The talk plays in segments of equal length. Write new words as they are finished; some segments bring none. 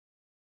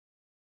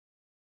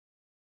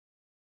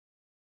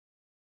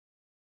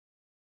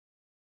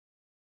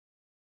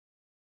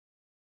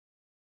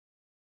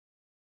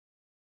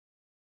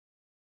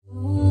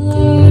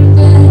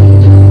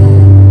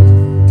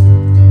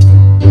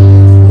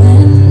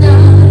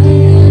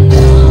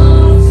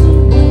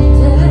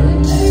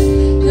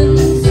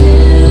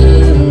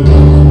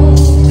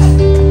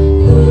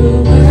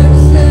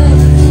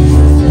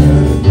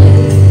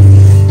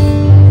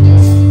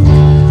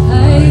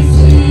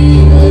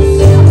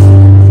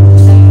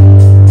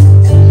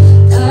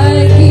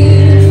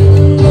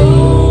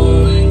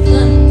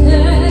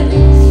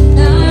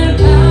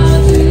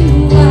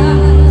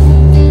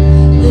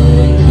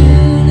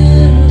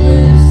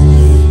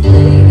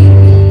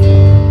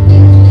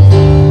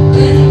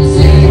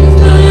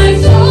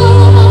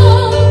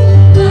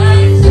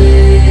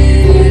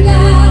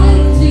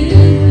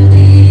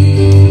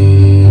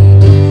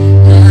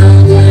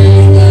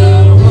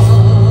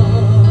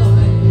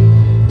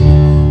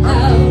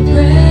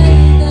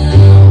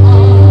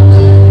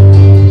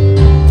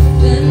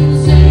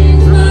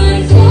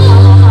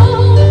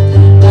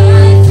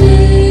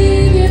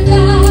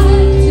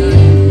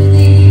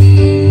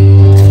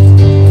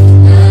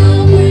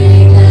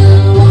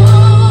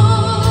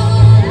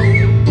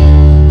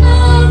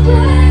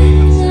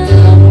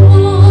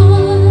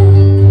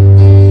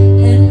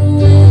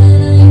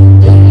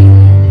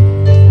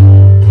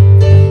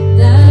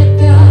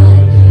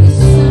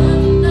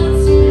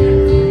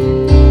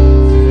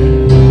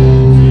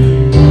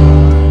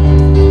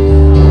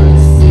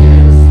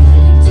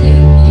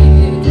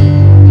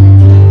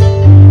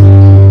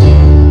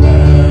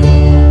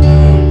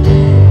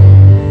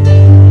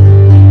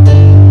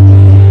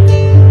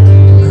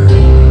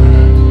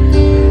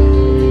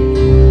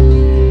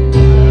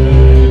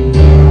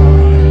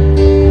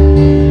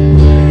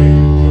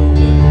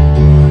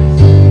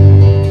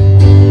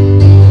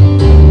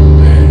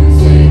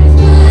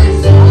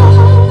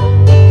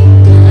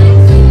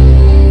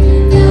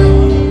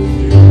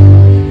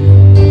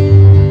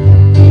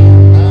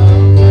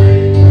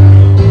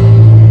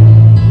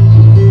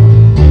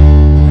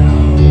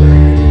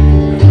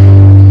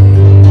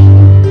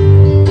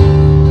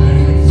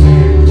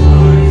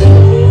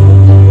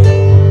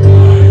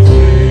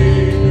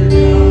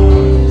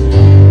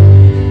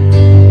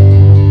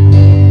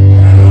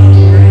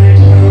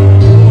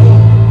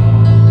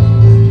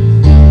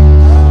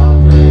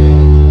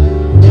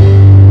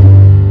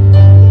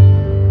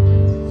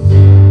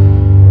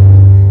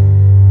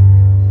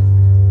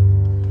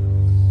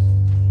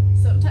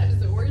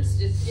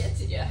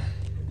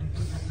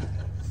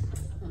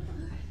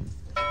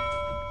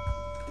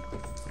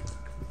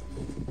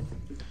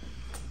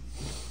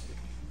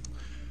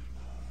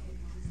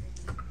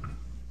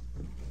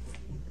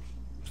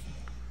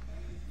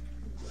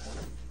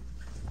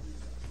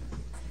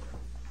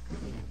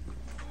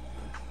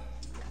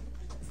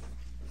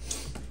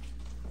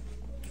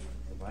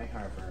my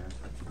harbor.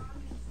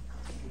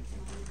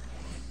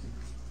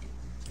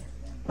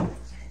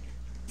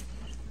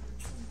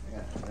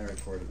 Yeah, I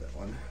recorded that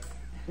one.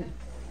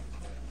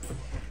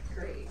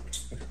 Great.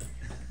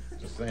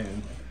 Just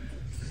saying.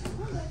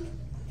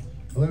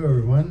 Hello,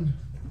 everyone.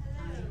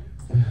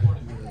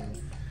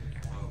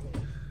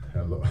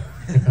 Hello.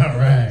 All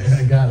right,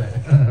 I got it.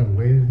 I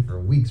waited for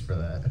weeks for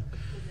that.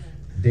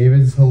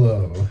 David's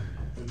hello.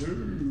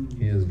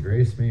 He has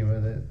graced me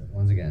with it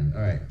once again.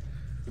 All right.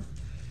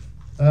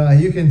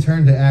 You can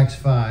turn to Acts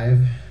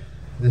 5.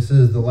 This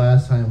is the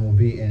last time we'll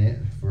be in it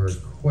for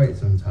quite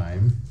some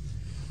time.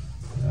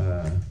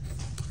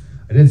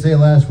 I did say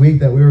last week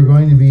that we were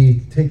going to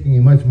be taking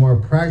a much more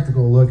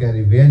practical look at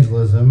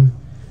evangelism,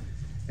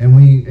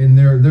 and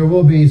there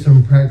will be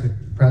some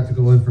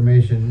practical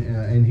information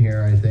in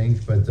here, I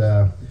think. But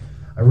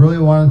I really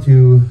wanted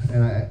to,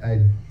 and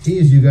I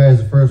teased you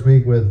guys the first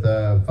week with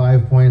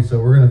 5 points, so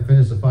we're going to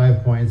finish the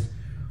 5 points.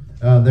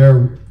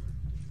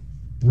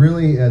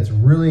 It's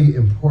really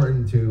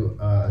important to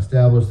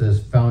establish this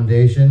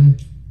foundation.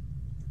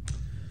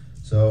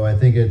 So I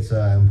think it's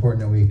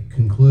important that we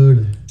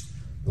conclude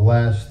the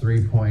last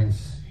 3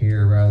 points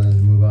here rather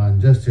than move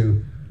on, just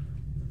to,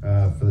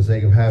 for the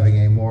sake of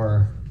having a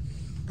more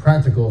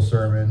practical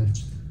sermon.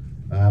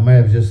 I might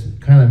have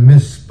just kind of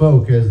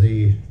misspoke, as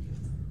the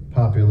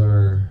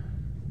popular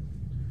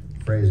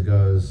phrase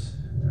goes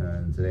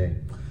today.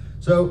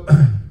 So,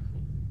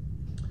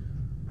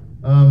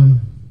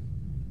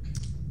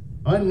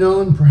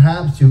 unknown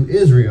perhaps to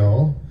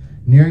Israel,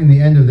 nearing the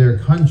end of their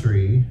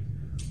country,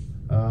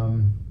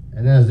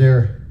 and as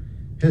their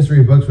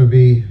history books would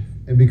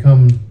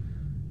become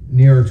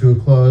nearer to a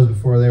close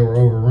before they were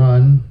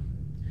overrun,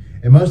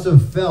 it must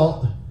have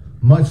felt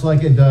much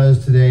like it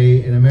does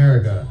today in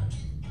America.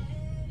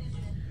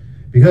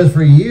 Because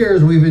for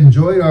years we've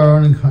enjoyed our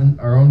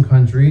own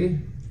country.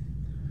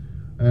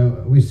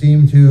 We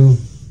seem to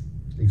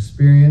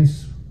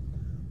experience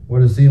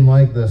what has seemed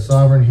like the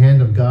sovereign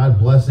hand of God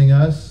blessing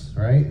us,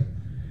 right?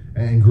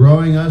 And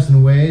growing us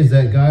in ways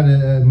that God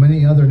and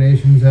many other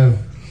nations have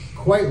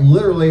quite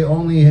literally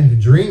only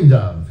dreamed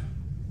of.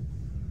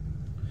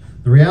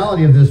 The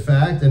reality of this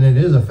fact, and it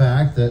is a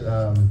fact that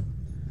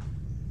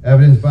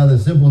evidenced by the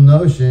simple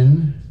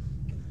notion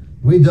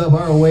we dub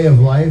our way of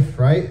life,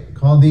 right,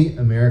 called the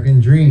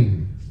American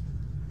dream.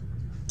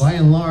 By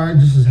and large,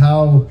 this is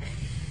how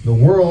the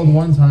world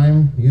one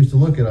time used to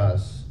look at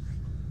us.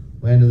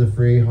 Land of the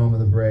free, home of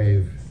the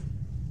brave.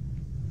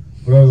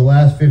 But over the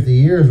last 50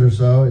 years or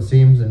so, it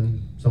seems,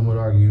 and some would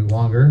argue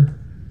longer,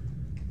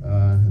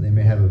 they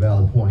may have a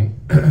valid point,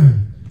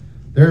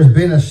 there's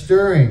been a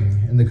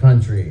stirring in the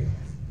country.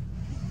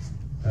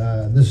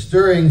 The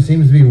stirring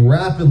seems to be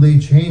rapidly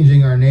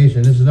changing our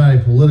nation. This is not a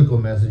political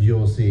message, you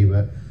will see,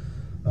 but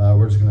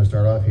we're just going to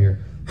start off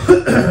here.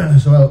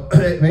 So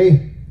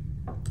it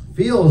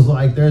feels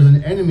like there's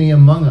an enemy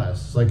among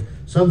us, like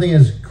something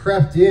has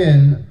crept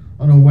in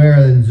unaware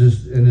and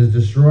is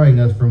destroying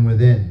us from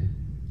within.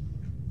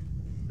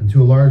 And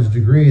to a large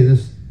degree,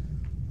 this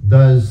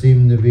does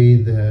seem to be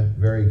the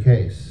very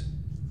case.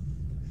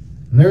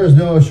 And there is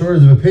no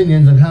shortage of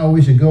opinions on how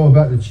we should go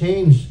about to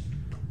change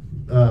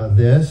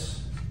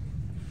this,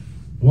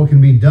 what can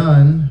be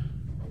done.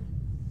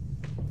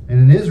 And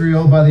in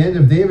Israel, by the end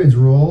of David's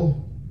rule,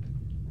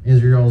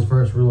 Israel's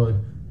first really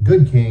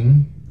good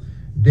king,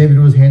 David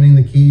was handing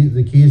the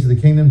keys to the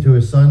kingdom to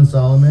his son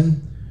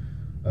Solomon,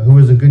 who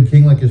was a good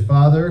king like his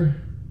father.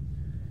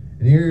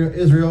 And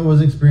Israel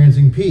was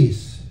experiencing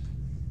peace.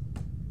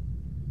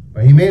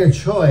 But he made a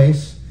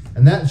choice,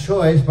 and that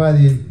choice,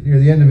 near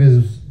the end of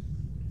his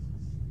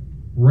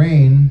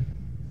reign,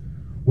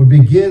 would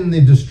begin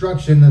the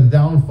destruction and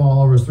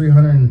downfall over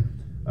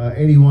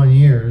 381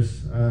 years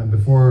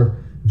before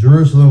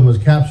Jerusalem was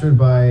captured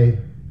by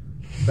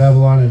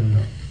Babylon, and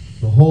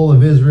the whole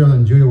of Israel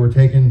and Judah were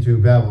taken to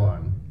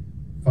Babylon,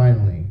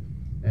 finally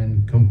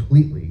and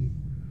completely.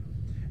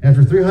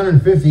 After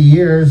 350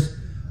 years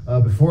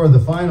before the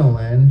final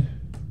end,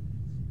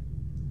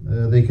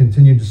 they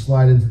continued to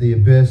slide into the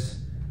abyss.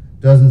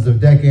 Dozens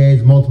of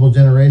decades, multiple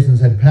generations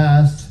had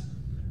passed.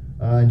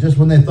 Just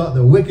when they thought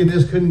the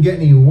wickedness couldn't get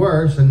any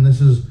worse, and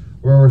this is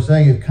where we're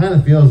saying it kind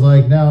of feels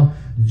like now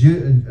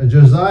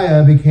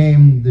Josiah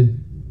became the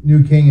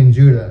new king in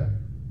Judah.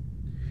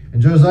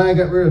 And Josiah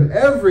got rid of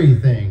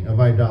everything of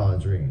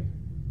idolatry.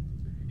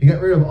 He got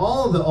rid of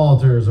all of the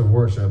altars of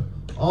worship,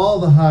 all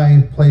the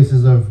high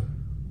places of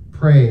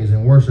praise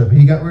and worship.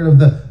 He got rid of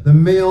the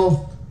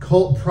male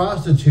cult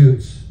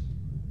prostitutes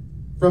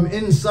from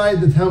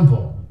inside the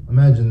temple.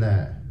 Imagine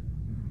that.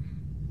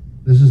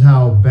 This is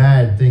how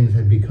bad things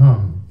had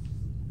become.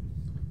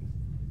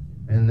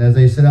 And as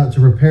they set out to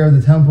repair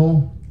the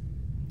temple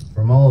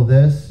from all of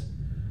this,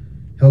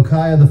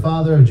 Hilkiah, the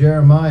father of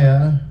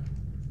Jeremiah,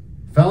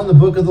 found the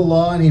book of the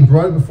law, and he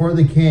brought it before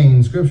the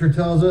king. Scripture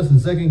tells us in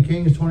 2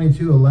 Kings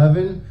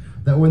 22:11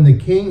 that when the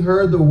king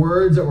heard the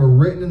words that were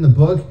written in the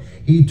book,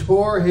 he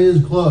tore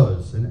his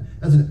clothes. And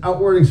that's an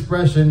outward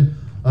expression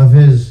of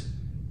his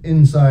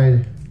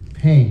inside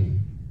pain.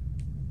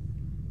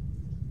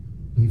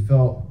 He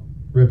felt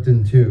ripped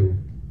in two,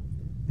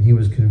 and he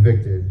was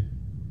convicted.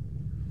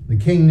 The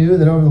king knew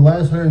that over the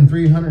last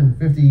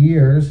 350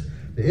 years,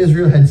 that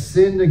Israel had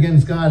sinned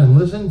against God. And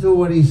listen to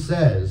what he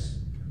says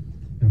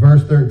in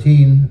verse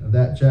 13 of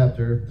that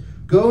chapter.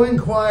 Go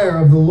inquire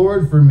of the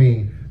Lord for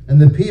me and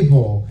the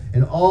people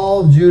and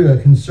all of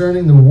Judah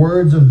concerning the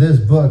words of this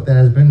book that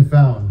has been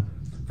found.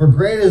 For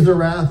great is the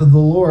wrath of the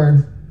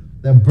Lord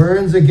that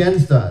burns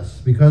against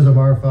us because of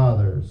our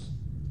fathers.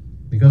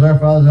 Because our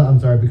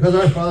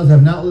fathers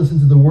have not listened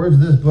to the words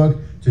of this book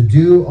to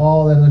do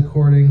all that is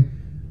according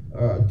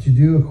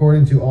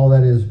to all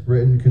that is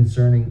written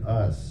concerning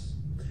us.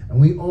 And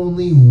we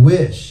only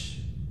wish,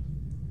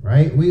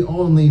 right? We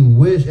only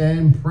wish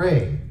and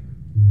pray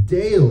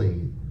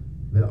daily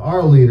that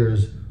our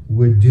leaders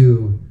would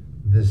do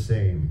the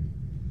same.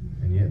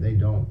 And yet they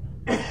don't.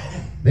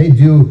 They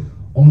do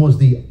almost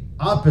the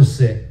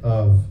opposite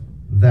of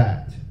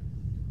that,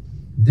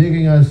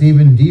 digging us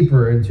even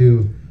deeper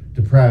into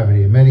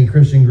depravity. Many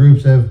Christian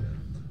groups have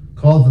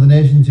called for the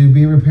nation to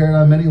be repaired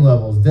on many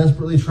levels,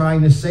 desperately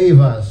trying to save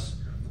us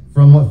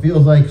from what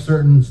feels like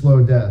certain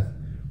slow death.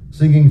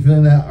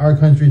 Feeling that our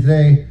country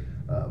today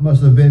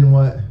must have been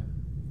what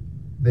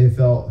they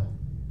felt,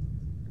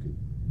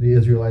 the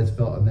Israelites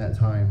felt in that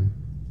time.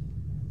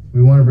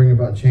 We want to bring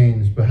about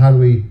change, but how do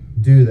we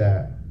do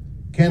that?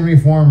 Can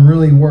reform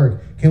really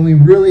work? Can we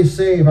really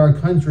save our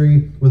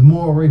country with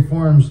moral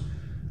reforms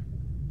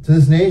to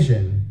this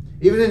nation?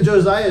 Even in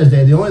Josiah's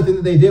day, the only thing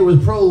that they did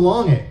was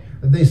prolong it.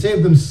 That they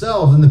saved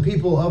themselves and the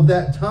people of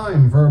that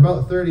time for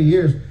about 30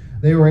 years.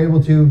 They were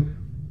able to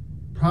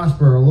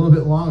prosper a little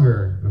bit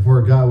longer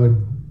before God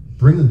would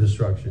bring the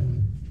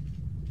destruction.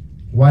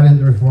 Why didn't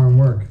the reform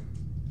work?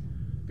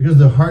 Because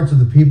the hearts of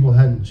the people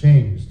hadn't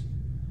changed.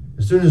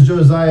 As soon as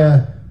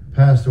Josiah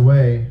passed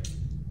away,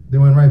 they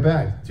went right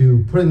back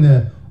to putting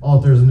the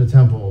altars in the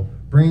temple,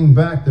 bringing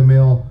back the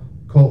male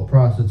cult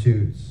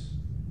prostitutes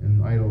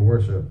and idol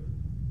worship.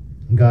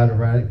 And God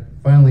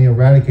finally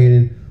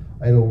eradicated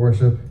idol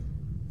worship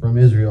from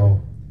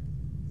Israel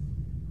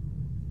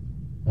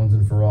once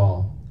and for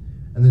all.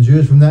 And the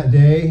Jews from that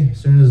day, as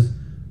soon as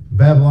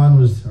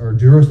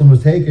Jerusalem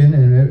was taken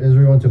and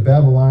Israel went to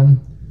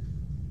Babylon,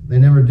 they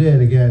never did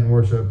again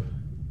worship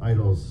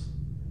idols.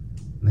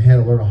 And they had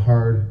to learn a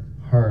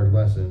hard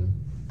lesson.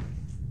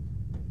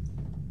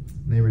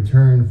 And they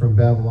returned from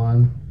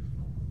Babylon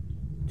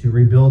to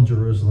rebuild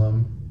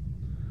Jerusalem,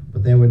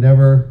 but they would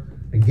never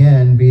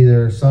again be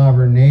their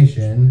sovereign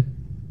nation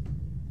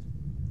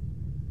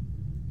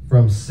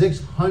from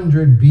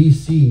 600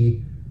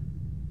 BC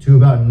to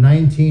about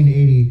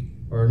 1980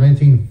 or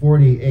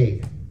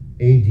 1948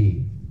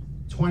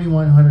 AD.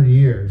 2,100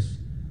 years.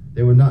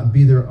 They would not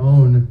be their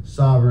own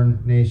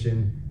sovereign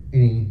nation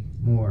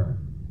anymore.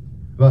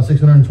 About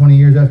 620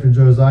 years after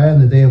Josiah, in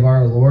the day of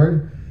our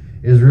Lord,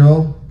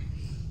 Israel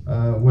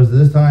was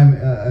this time,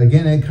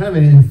 again, a kind of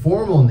an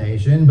informal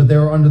nation, but they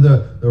were under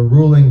the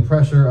ruling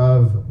pressure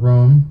of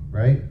Rome,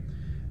 right?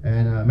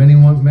 And many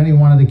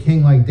wanted a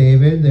king like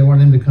David. They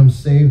wanted him to come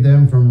save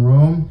them from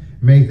Rome,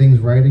 make things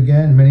right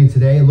again. Many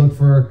today look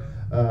for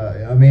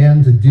a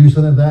man to do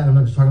something like that. I'm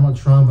not just talking about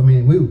Trump. I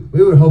mean,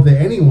 we would hope that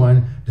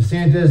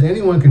DeSantis,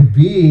 anyone could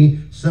be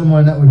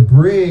someone that would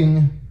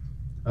bring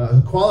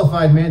a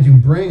qualified man to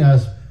bring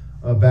us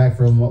back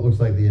from what looks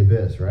like the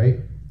abyss, right?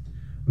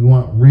 We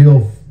want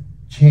real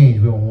change.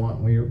 We don't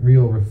want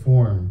real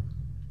reform.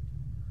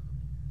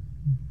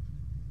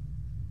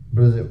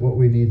 But is it what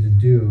we need to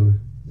do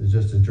is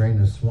just to drain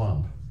the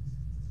swamp?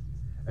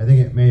 I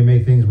think it may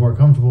make things more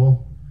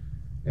comfortable.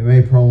 It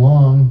may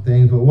prolong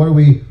things, but what are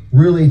we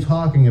really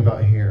talking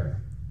about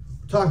here?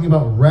 We're talking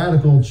about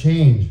radical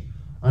change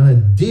on a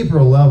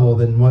deeper level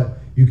than what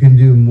you can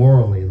do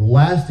morally,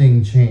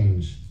 lasting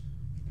change.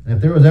 And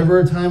if there was ever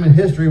a time in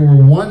history where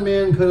one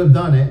man could have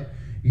done it,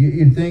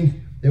 you'd think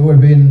it would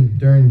have been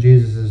during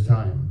Jesus'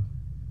 time.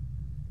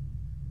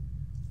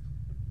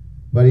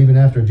 But even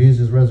after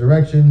Jesus'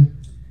 resurrection,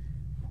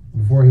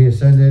 before he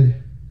ascended,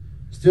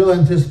 still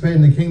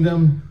anticipating the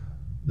kingdom,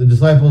 the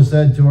disciples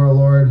said to our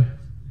Lord,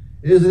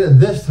 "Is it at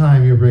this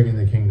time you're bringing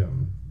the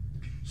kingdom?"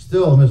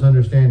 Still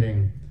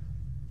misunderstanding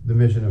the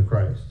mission of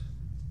Christ.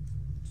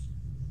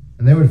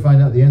 And they would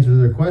find out the answer to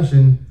their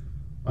question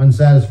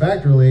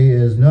unsatisfactorily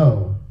is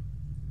no.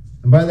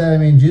 And by that I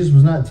mean Jesus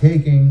was not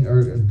taking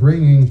or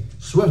bringing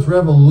swift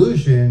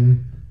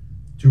revolution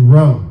to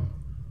Rome.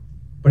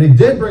 But he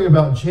did bring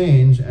about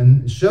change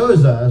and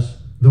shows us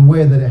the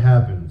way that it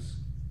happens.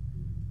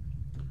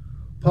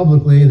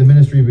 Publicly, the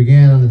ministry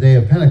began on the day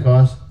of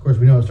Pentecost. Of course,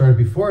 we know it started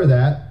before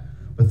that.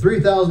 But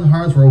 3,000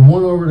 hearts were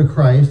won over to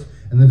Christ,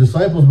 and the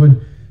disciples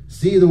would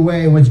see the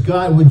way in which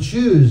God would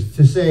choose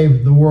to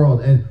save the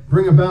world and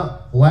bring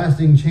about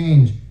lasting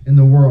change in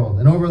the world.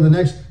 And over the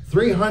next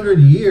 300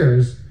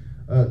 years,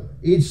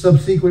 each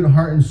subsequent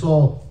heart and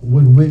soul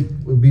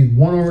would be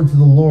won over to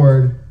the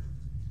Lord,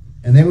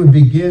 and they would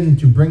begin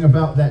to bring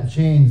about that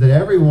change that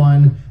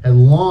everyone had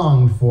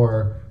longed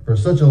for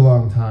such a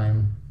long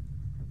time.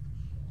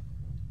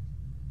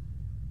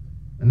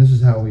 And this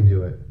is how we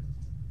do it.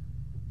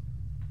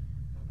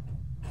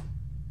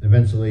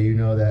 eventually, you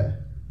know that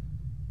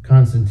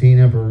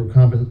Emperor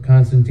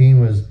Constantine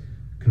was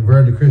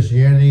converted to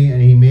Christianity,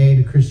 and he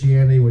made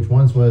Christianity, which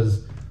once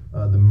was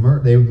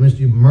they used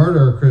to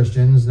murder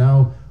Christians,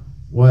 now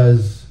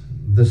was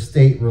the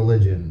state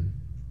religion,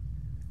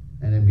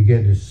 and it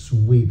began to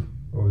sweep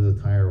over the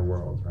entire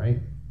world, right?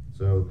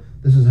 So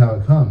this is how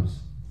it comes.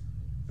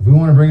 If we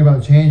want to bring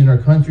about change in our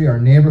country, our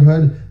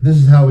neighborhood, this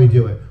is how we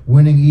do it,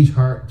 winning each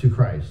heart to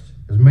Christ,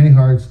 as many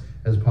hearts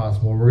as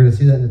possible. We're going to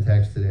see that in the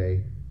text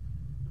today.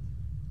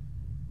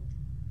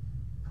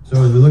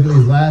 So as we look at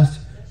these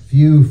last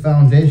few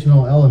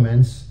foundational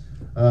elements,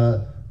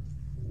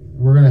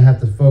 we're going to have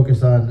to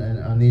focus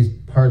on these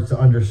parts to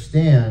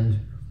understand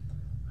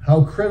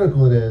how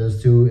critical it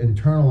is to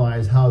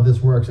internalize how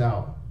this works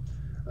out,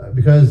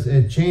 because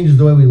it changes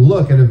the way we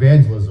look at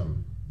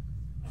evangelism.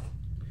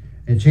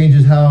 It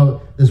changes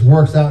how this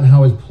works out and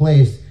how it's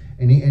placed,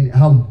 and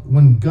how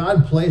when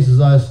God places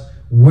us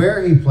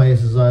where he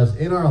places us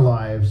in our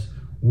lives,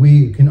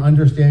 we can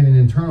understand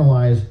and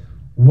internalize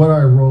what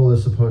our role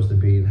is supposed to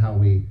be and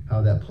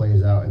how that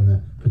plays out in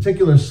the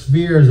particular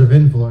spheres of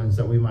influence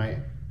that we might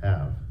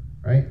have,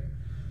 right?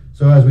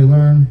 So as we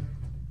learn,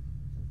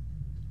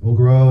 we'll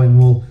grow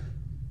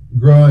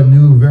at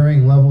new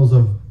varying levels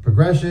of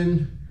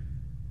progression,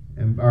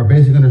 and our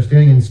basic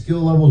understanding and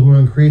skill levels will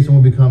increase, and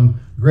will become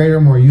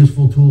greater, more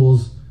useful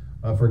tools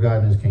for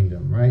God and his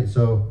kingdom, right?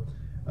 So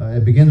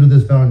it begins with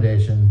this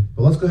foundation.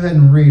 But let's go ahead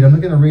and read. I'm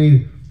not going to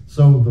read.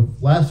 So the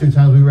last two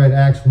times we read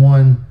Acts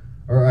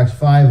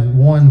 5,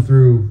 1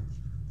 through,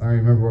 I don't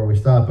remember where we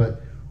stopped,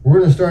 but we're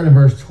going to start in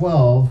verse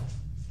 12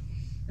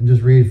 and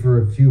just read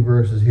for a few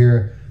verses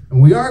here.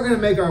 And we are going to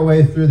make our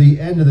way through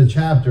the end of the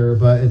chapter,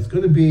 but it's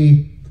going to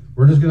be,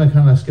 we're just going to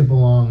kind of skip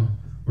along.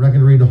 We're not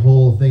going to read the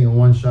whole thing in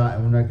one shot,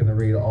 and we're not going to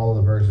read all of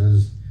the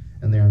verses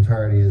in their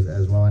entirety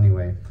as well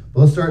anyway.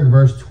 But let's start in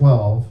verse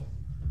 12.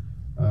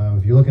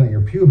 If you're looking at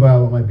your Pew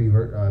Bible, it might be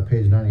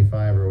page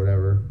 95 or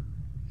whatever.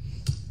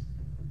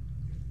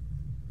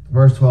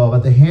 Verse 12,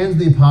 at the hands of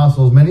the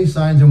apostles, many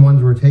signs and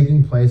wonders were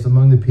taking place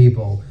among the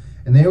people,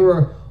 and they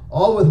were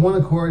all with one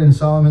accord in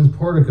Solomon's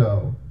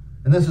portico.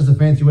 And that's just a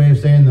fancy way of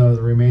saying, though,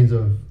 the remains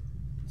of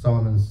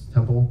Solomon's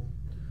temple.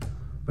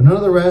 But none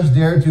of the rest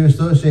dared to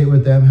associate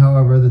with them.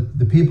 However,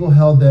 the people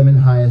held them in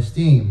high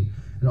esteem.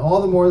 And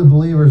all the more the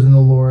believers in the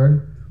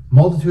Lord,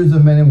 multitudes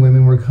of men and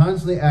women were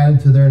constantly added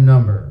to their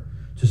number,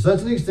 to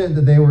such an extent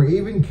that they were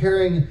even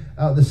carrying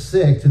out the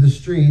sick to the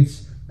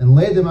streets and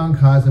laid them on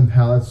cots and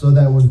pallets, so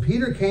that when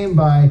Peter came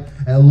by,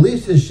 at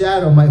least his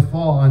shadow might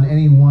fall on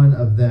any one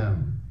of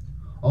them.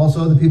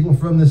 Also, the people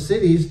from the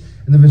cities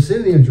in the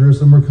vicinity of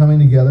Jerusalem were coming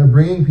together,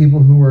 bringing people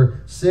who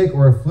were sick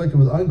or afflicted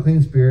with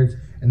unclean spirits,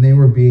 and they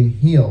were being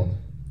healed.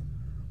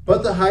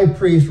 But the high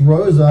priest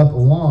rose up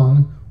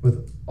along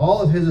with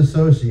all of his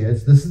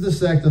associates. This is the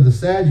sect of the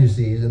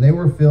Sadducees, and they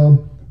were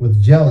filled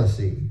with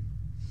jealousy.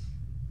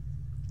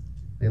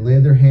 They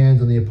laid their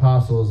hands on the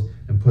apostles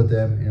and put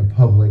them in a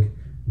public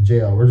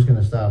jail. We're just going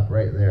to stop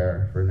right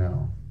there for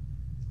now.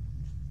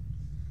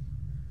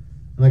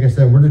 And like I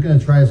said, we're just going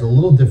to try this a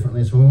little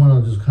differently, so we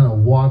want to just kind of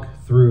walk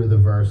through the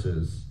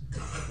verses.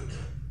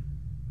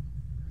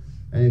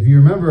 And if you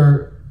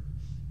remember,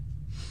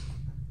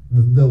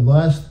 the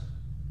last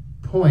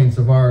points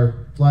of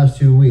our last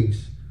 2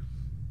 weeks,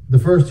 the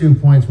first 2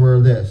 points were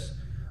this: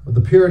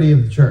 the purity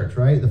of the church,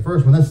 right? The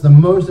first one, that's the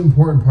most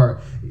important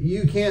part.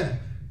 You can't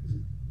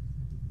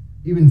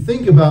even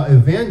think about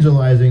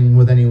evangelizing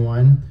with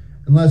anyone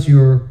unless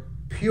you're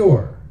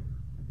pure.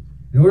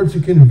 In order to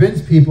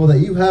convince people that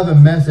you have a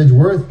message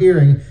worth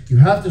hearing, you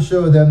have to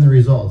show them the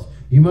results.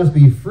 You must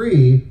be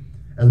free,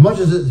 as much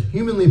as it's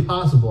humanly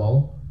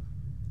possible,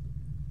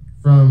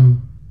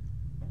 from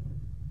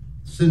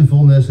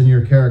sinfulness in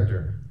your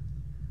character.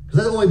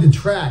 Because that only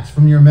detracts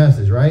from your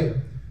message, right?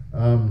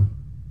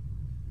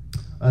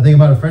 I think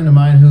about a friend of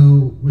mine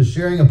who was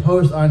sharing a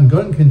post on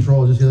gun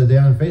control just the other day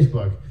on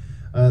Facebook.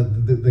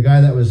 The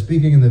guy that was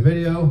speaking in the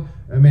video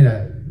made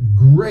a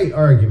great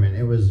argument.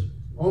 It was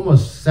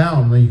almost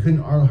sound, like you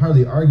couldn't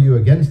hardly argue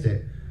against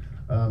it.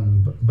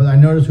 But I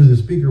noticed who the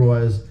speaker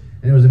was,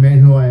 and it was a man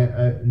who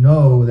I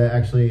know that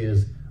actually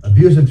is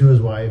abusive to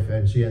his wife,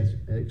 and she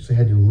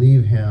had to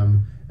leave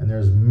him. And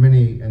there's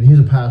many, and he's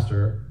a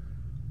pastor,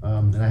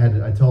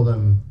 and I told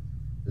him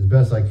as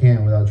best I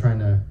can without trying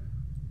to,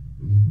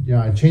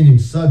 changing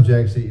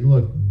subjects.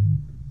 Look,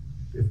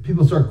 if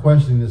people start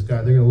questioning this guy,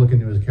 they're going to look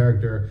into his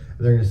character, and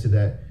they're going to see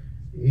that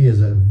he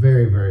is a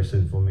very, very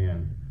sinful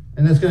man.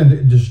 And that's going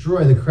to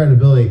destroy the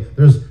credibility.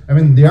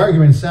 The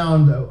arguments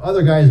sound,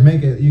 other guys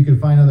make it, you can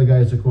find other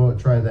guys to quote,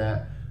 try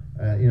that.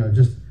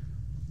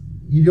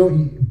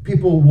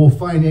 People will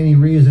find any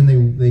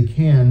reason they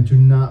can to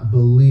not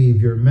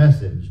believe your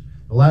message.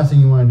 The last thing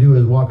you want to do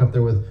is walk up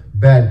there with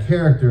bad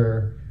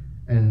character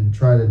and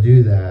try to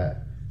do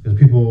that. Because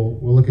people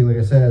were looking, like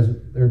I said, as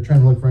they're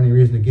trying to look for any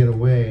reason to get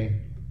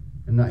away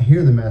and not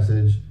hear the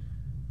message.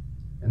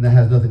 And that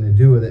has nothing to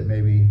do with it,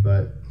 maybe,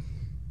 but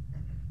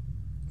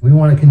we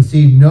want to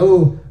concede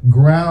no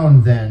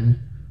ground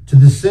then to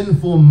the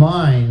sinful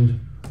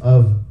mind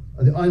of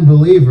the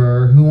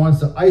unbeliever who wants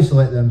to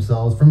isolate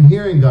themselves from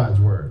hearing God's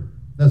word.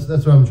 That's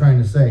what I'm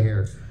trying to say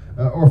here.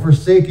 Or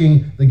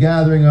forsaking the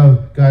gathering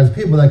of God's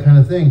people, that kind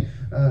of thing.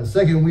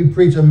 Second, we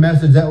preach a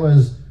message that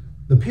was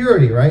the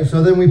purity, right?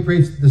 So then we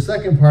preach, the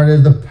second part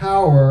is the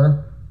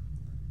power,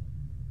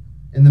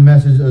 and the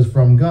message is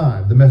from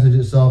God. The message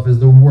itself is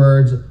the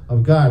words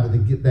of God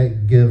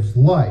that gives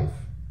life.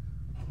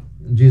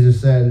 And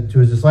Jesus said to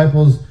his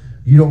disciples,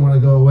 you don't want to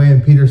go away.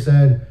 And Peter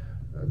said,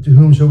 to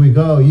whom shall we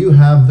go? You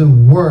have the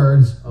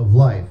words of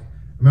life.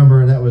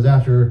 Remember, that was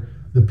after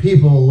the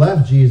people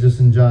left Jesus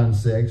in John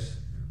 6,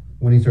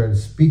 when he started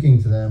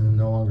speaking to them,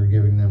 no longer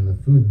giving them the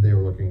food they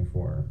were looking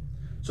for.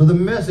 So the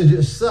message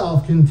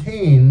itself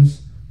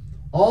contains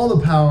all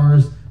the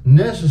powers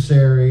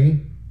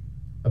necessary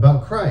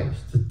about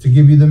Christ to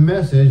give you the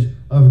message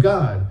of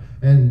God.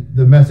 And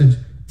the message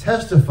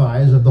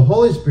testifies of the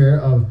Holy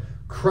Spirit, of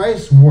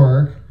Christ's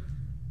work,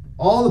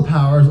 all the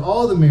powers,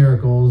 all the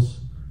miracles,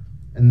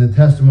 and the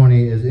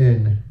testimony is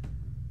in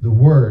the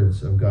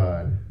words of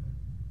God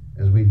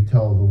as we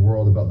tell the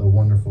world about the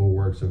wonderful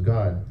works of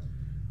God.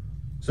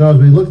 So as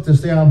we look to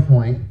stay on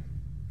point,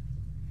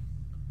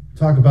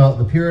 talk about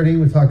the purity,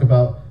 we talk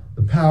about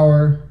the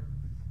power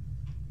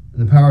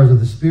and the powers of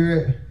the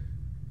Spirit.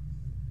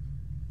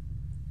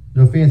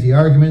 No fancy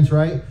arguments,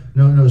 right?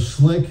 No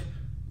slick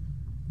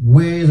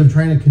ways of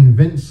trying to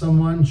convince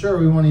someone. Sure,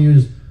 we want to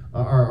use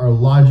our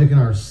logic and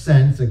our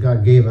sense that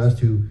God gave us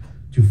to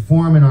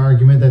form an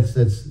argument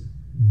that's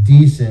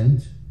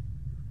decent.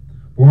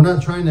 But we're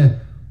not trying to,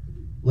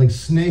 like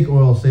snake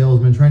oil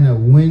salesmen, trying to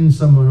win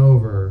someone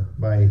over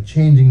by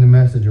changing the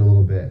message a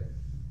little bit.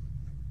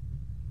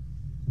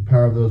 The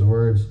power of those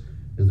words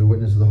is the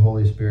witness of the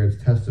Holy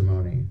Spirit's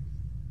testimony.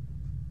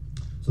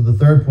 So the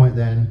third point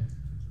then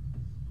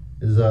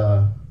is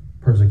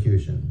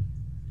persecution.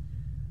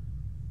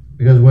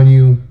 Because when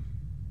you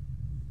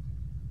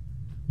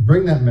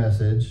bring that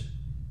message,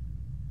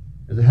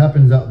 as it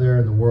happens out there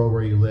in the world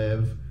where you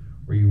live,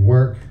 where you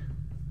work,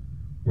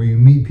 where you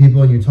meet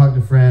people and you talk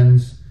to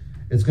friends,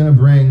 it's going to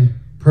bring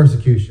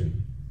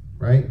persecution,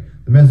 right?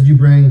 The message you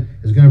bring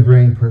is going to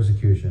bring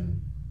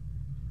persecution.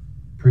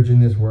 Preaching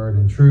this word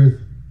in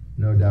truth,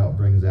 no doubt,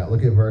 brings that.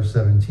 Look at verse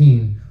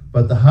 17.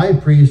 But the high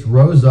priest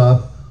rose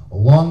up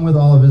along with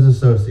all of his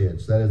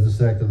associates, that is the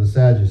sect of the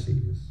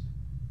Sadducees.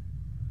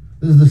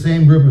 This is the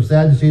same group of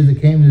Sadducees that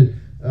came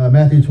to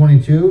Matthew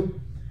 22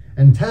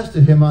 and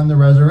tested him on the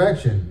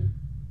resurrection.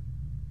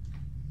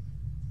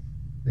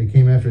 They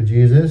came after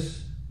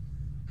Jesus,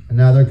 and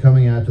now they're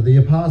coming after the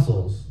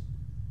apostles.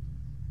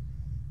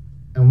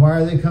 And why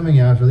are they coming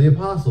after the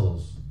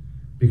apostles?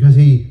 Because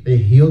they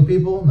healed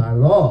people? Not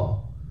at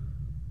all.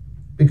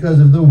 Because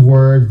of the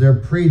words they're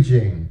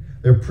preaching.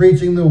 They're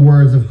preaching the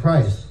words of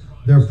Christ.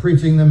 They're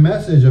preaching the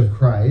message of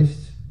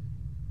Christ.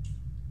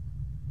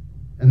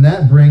 And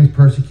that brings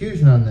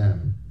persecution on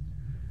them.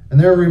 And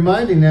they're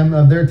reminding them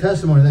of their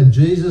testimony that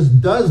Jesus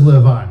does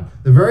live on.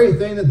 The very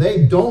thing that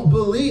they don't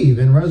believe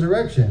in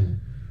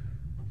resurrection.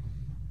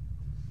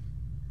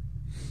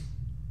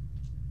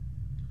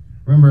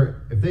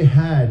 Remember, if they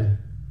had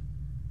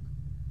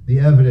the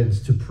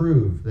evidence to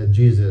prove that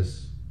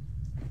Jesus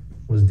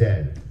was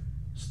dead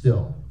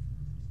still,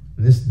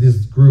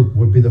 this group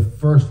would be the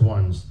first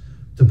ones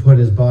to put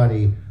his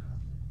body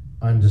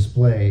on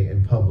display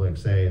in public,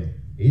 say,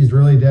 he's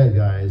really dead,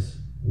 guys.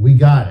 We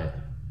got it.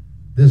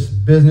 This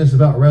business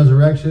about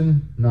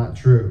resurrection, not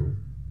true.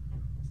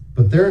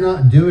 But they're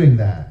not doing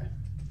that.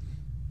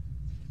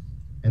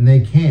 And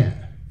they can't.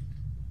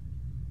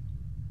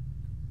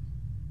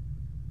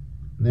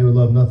 And they would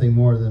love nothing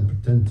more than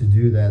pretend to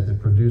do that, to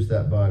produce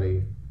that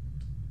body.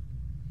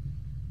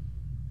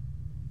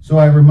 So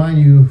I remind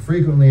you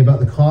frequently about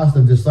the cost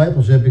of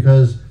discipleship,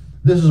 because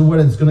this is what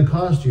it's going to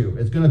cost you.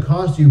 It's going to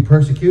cost you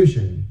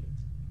persecution.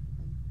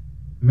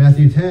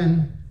 Matthew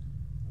 10,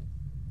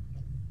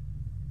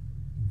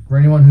 for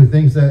anyone who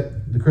thinks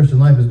that the Christian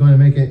life is going to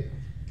make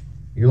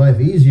your life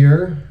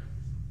easier,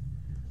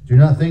 do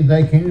not think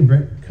that I came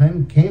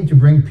to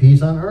bring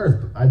peace on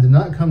earth. I did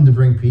not come to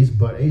bring peace,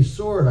 but a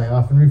sword. I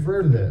often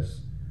refer to this.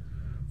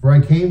 For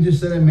I came to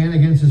set a man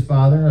against his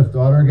father, and a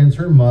daughter against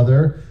her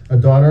mother, a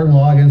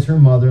daughter-in-law against her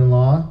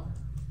mother-in-law.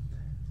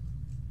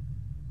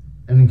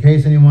 And in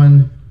case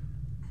anyone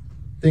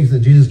thinks that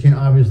Jesus can't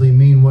obviously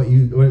mean what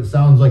it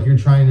sounds like you're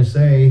trying to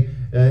say,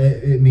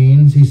 it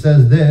means, he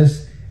says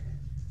this: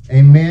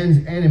 a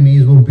man's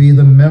enemies will be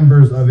the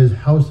members of his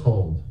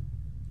household.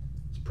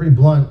 It's pretty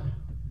blunt,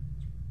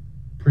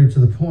 pretty to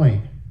the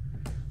point.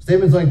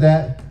 Statements like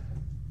that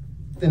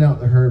thin out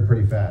the herd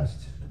pretty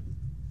fast.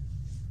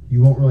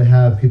 You won't really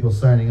have people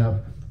signing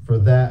up for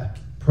that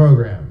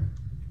program.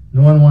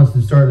 No one wants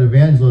to start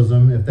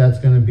evangelism if that's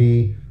going to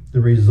be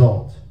the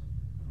result.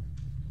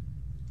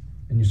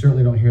 And you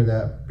certainly don't hear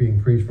that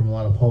being preached from a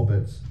lot of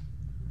pulpits.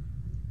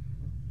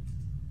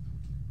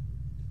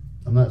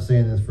 I'm not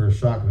saying this for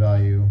shock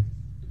value.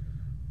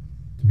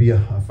 To be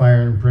a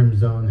fire and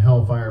brimstone,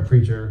 hellfire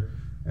preacher,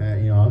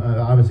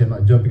 obviously I'm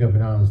not jumping up and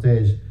down on the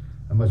stage.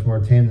 I'm much more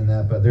tame than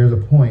that, but there's a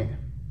point.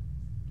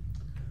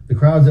 The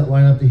crowds that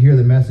line up to hear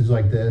the message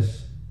like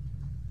this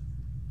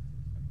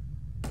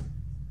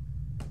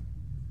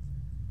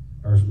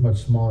are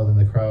much smaller than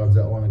the crowds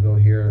that want to go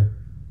hear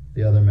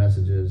the other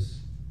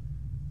messages.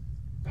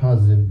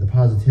 The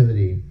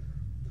positivity.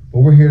 But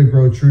we're here to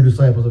grow true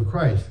disciples of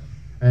Christ.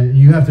 And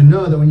you have to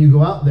know that when you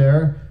go out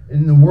there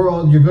in the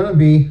world, you're going to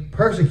be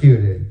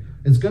persecuted.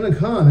 It's going to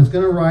come. It's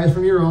going to rise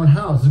from your own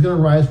house. It's going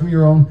to rise from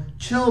your own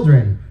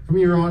children, from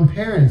your own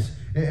parents.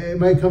 It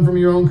might come from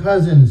your own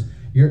cousins,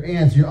 your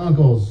aunts, your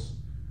uncles,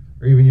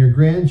 or even your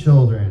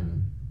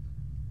grandchildren,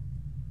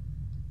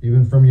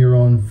 even from your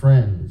own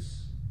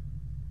friends.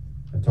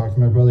 I talked to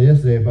my brother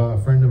yesterday about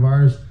a friend of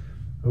ours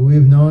who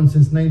we've known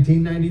since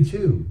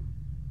 1992.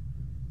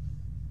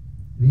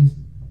 And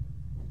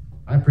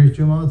I preach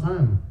to him all the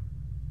time,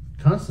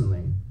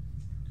 constantly.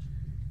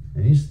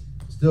 And he's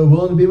still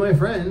willing to be my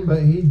friend,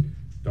 but he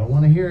don't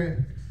want to hear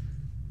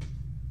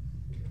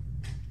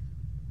it.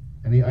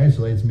 And he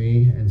isolates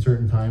me in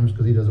certain times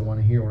because he doesn't want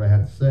to hear what I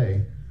have to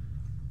say.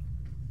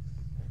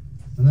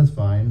 And that's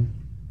fine.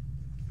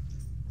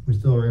 We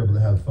still are able to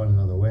have fun in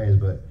other ways,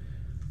 but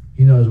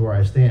he knows where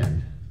I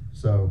stand.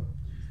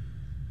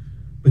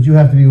 But you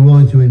have to be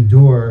willing to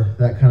endure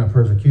that kind of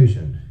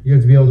persecution. You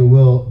have to be able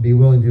to be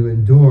willing to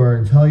endure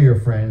and tell your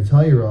friends,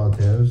 tell your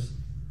relatives.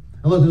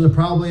 And look, there's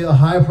probably a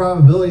high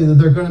probability that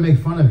they're going to make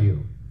fun of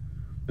you.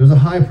 There's a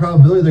high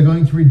probability they're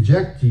going to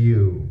reject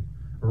you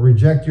or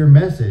reject your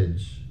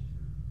message.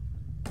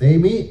 They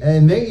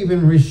may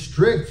even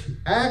restrict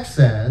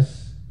access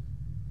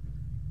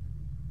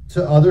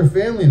to other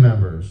family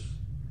members.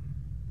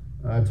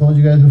 I've told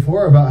you guys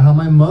before about how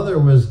my mother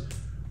was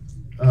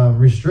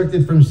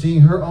restricted from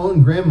seeing her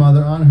own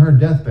grandmother on her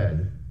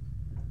deathbed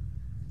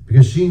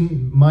because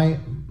my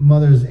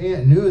mother's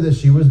aunt knew that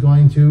she was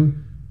going to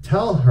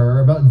tell her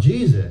about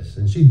Jesus,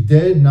 and she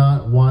did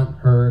not want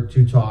her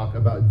to talk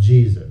about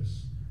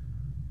Jesus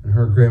and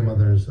her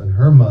grandmother's and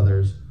her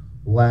mother's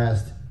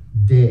last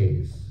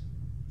days.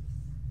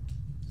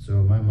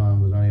 So my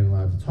mom was not even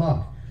allowed to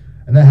talk.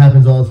 And that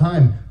happens all the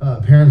time.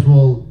 Parents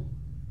will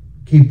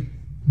keep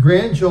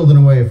grandchildren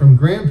away from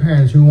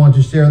grandparents who want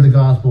to share the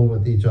gospel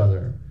with each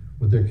other,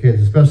 with their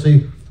kids,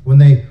 especially when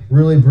they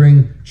really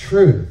bring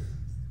truth.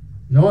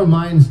 No one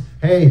minds,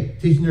 hey,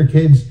 teaching your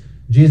kids,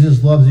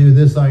 Jesus loves you,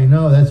 this I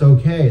know, that's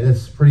okay.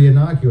 That's pretty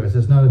innocuous.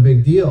 That's not a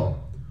big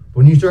deal. But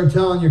when you start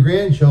telling your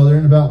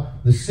grandchildren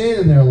about the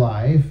sin in their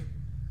life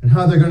and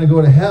how they're going to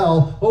go to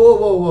hell,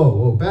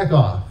 whoa, back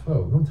off.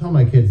 Oh, don't tell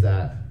my kids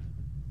that.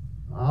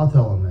 I'll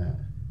tell them that,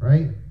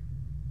 right?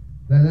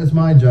 That's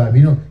my job.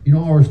 You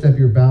don't overstep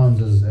your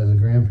bounds as a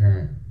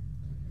grandparent.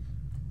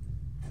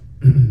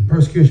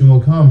 Persecution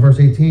will come. Verse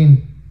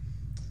 18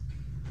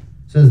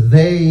 says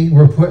they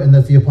were put, and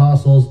that's the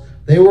apostles,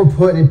 they were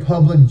put in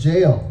public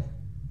jail.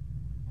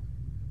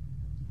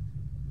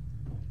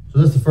 So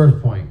that's the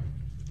first point.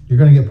 You're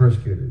going to get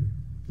persecuted.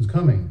 It's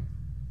coming.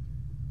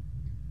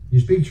 You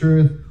speak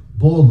truth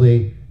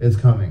boldly, it's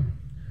coming.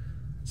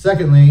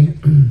 Secondly,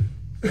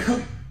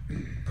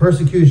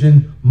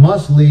 persecution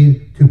must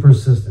lead to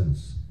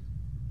persistence.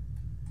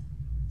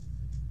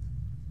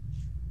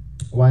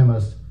 Why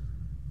must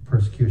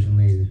persecution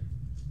lead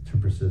to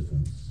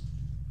persistence?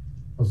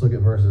 Let's look at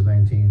verses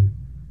 19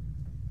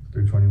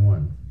 through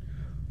 21.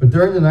 But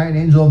during the night, an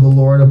angel of the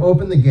Lord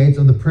opened the gates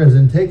of the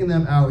prison. Taking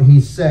them out, he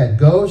said,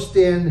 "Go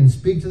stand and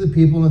speak to the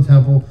people in the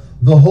temple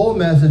the whole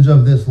message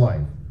of this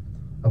life."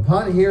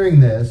 Upon hearing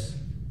this,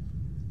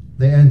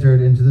 they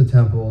entered into the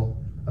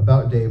temple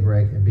about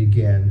daybreak and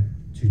began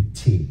to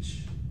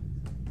teach.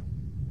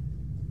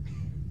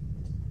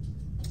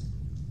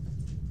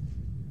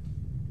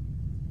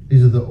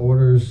 These are the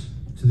orders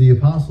to the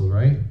apostles,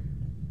 right?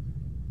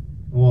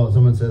 Well,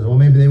 someone says, well,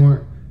 maybe they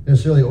weren't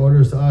necessarily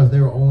orders to us. They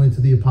were only to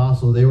the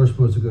apostles. They were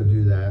supposed to go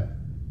do that.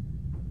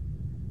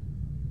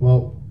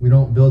 Well, we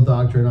don't build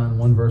doctrine on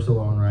one verse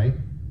alone, right?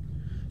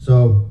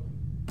 So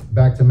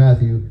back to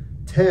Matthew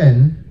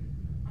 10,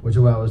 which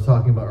is what I was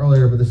talking about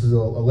earlier, but this is a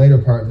later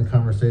part in the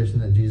conversation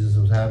that Jesus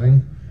was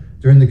having.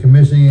 During the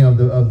commissioning of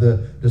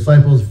the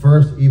disciples'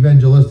 first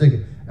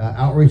evangelistic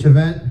outreach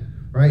event,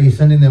 right? He's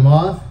sending them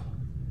off.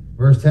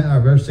 Verse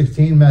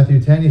 16, Matthew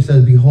 10, he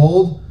says,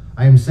 "Behold,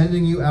 I am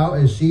sending you out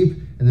as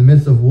sheep in the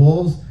midst of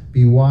wolves.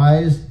 Be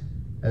wise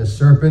as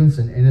serpents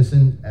and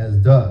innocent as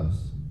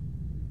doves."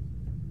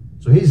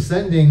 So he's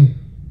sending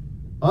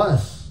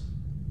us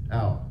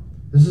out.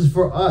 This is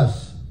for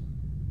us.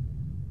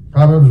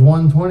 Proverbs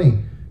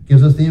 1:20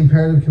 gives us the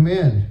imperative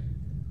command.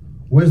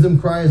 Wisdom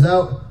cries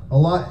out a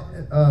lot.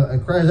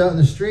 Cries out in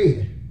the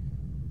street.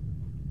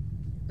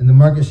 In the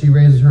market she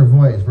raises her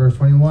voice. Verse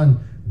 21,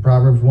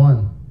 Proverbs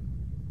 1.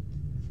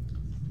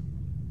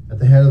 At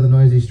the head of the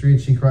noisy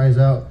street, she cries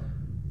out.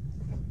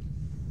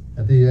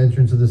 At the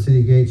entrance of the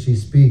city gate, she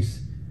speaks.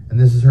 And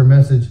this is her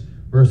message.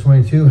 Verse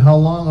 22, "How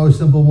long, O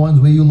simple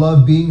ones, will you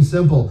love being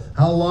simple?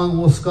 How long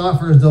will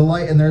scoffers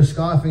delight in their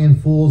scoffing and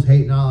fools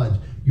hate knowledge?"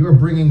 You are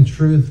bringing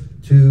truth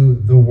to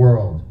the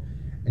world,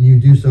 and you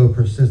do so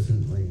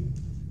persistently.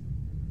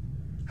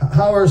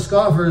 How are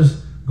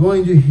scoffers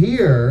going to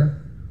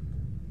hear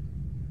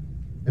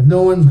if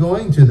no one's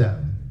going to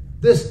them.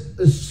 This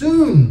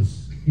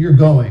assumes you're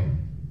going.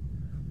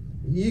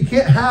 You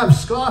can't have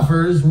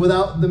scoffers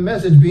without the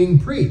message being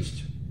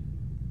preached.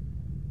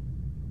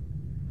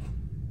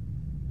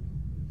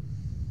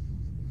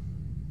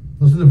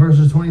 Listen to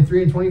verses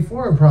 23 and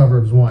 24 of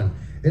Proverbs 1.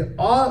 It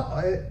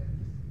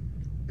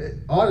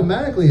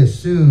automatically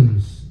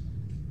assumes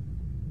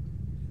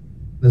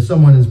that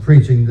someone is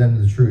preaching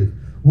them the truth.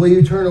 Will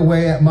you turn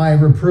away at my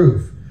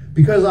reproof?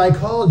 Because I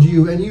called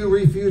you and you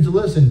refused to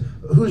listen.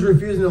 Who's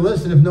refusing to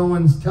listen if no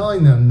one's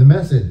telling them the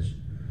message?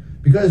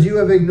 Because you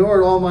have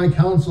ignored all my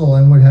counsel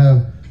and would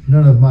have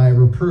none of my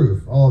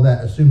reproof. All of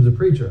that assumes a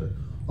preacher.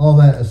 All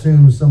of that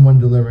assumes someone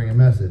delivering a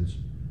message.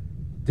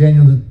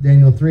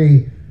 Daniel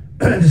 3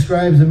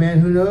 describes a man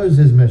who knows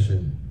his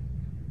mission.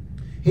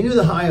 He knew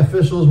the high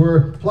officials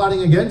were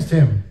plotting against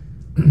him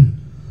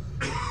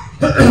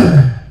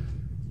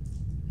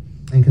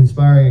and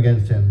conspiring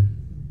against him.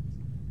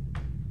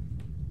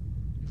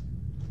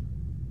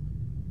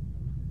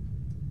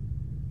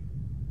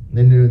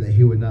 They knew that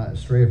he would not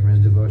stray from his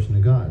devotion to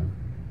God.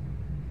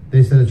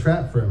 They set a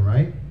trap for him,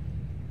 right?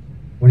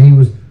 When he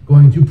was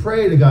going to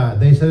pray to God,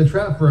 they set a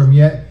trap for him,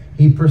 yet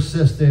he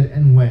persisted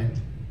and went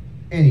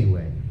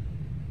anyway.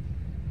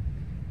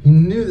 He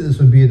knew that this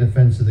would be an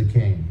offense to the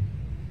king.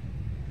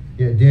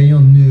 Yet Daniel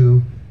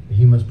knew that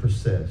he must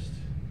persist.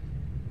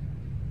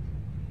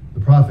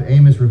 The prophet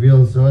Amos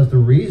reveals to us the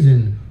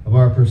reason of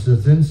our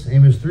persistence.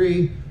 Amos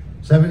 3,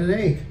 7 and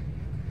 8.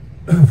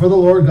 For the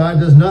Lord God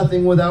does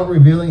nothing without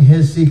revealing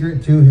his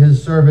secret to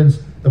his servants,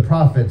 the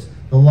prophets.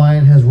 The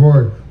lion has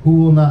roared. Who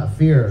will not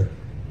fear?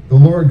 The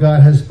Lord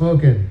God has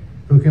spoken.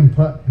 Who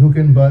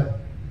can but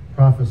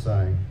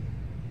prophesy?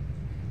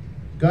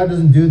 God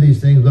doesn't do these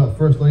things without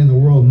first letting the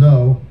world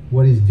know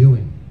what he's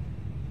doing.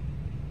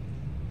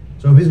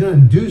 So if he's going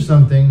to do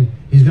something,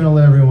 he's going to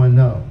let everyone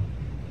know.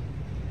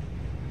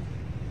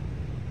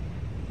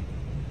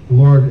 The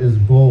Lord is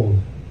bold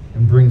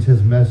and brings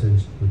his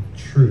message with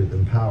truth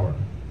and power.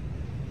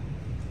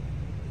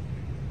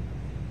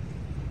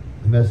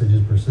 The message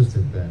is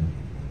persistent then.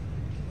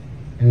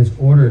 And it's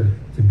ordered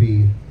to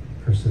be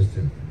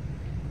persistent.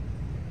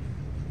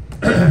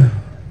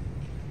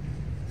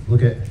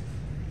 Look at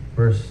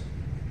verse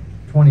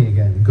 20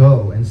 again.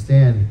 Go and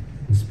stand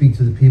and speak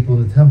to the people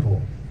in the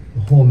temple.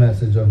 The whole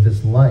message of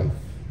this life.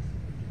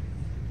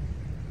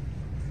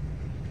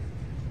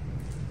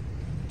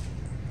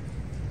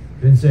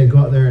 It didn't say go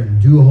out there and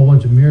do a whole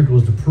bunch of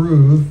miracles to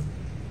prove.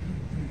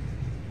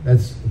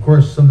 That's, of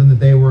course, something that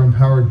they were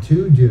empowered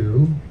to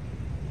do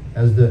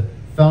as the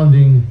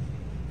founding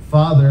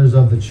fathers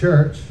of the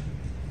church.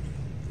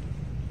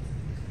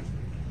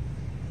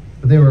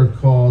 But they were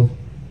called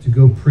to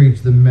go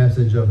preach the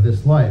message of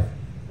this life.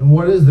 And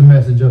what is the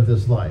message of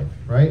this life,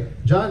 right?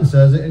 John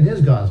says it in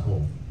his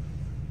gospel.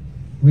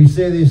 We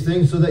say these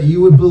things so that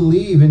you would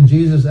believe in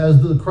Jesus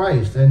as the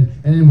Christ. And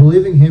in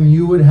believing him,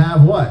 you would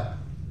have what?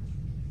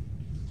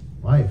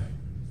 Life.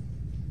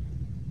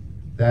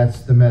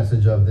 That's the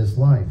message of this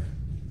life.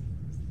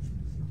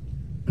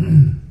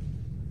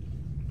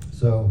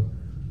 So,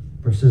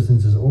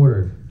 persistence is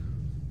ordered.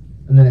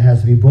 And then it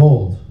has to be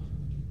bold.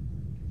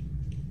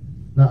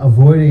 Not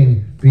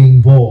avoiding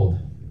being bold.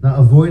 Not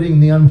avoiding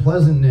the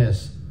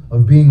unpleasantness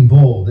of being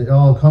bold. It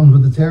all comes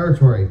with the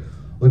territory.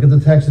 Look at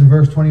the text in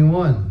verse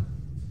 21.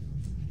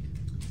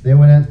 They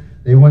went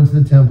to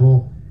the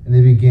temple and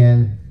they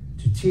began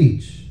to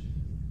teach.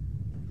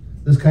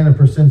 This kind of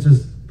persistence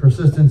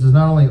is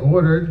not only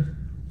ordered,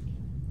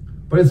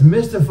 but it's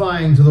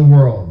mystifying to the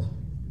world.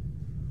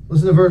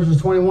 Listen to verses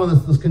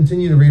 21. Let's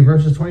continue to read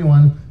verses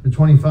 21 to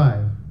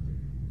 25.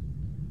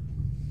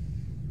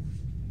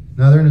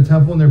 Now they're in the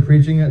temple and they're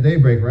preaching at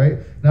daybreak, right?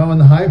 Now when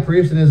the high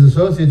priest and his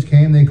associates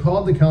came, they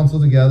called the council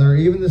together,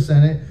 even the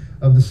Senate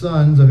of the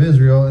sons of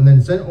Israel, and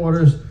then sent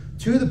orders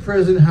to the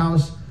prison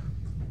house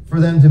for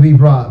them to be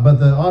brought. But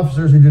the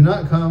officers who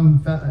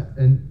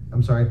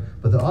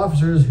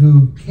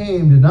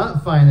came did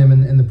not find them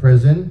in the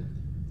prison,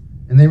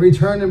 and they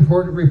returned and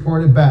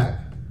reported back,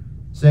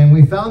 saying,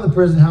 we found the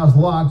prison house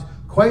locked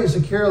quite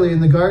securely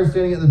and the guards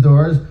standing at the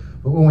doors,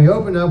 but when we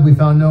opened up, we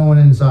found no one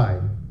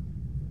inside.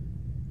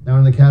 Now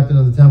when the captain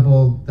of the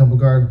temple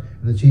guard,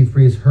 and the chief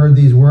priest heard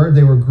these words,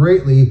 they were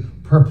greatly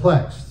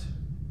perplexed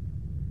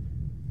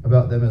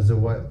about them as to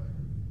what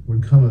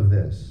would come of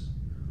this.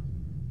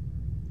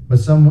 But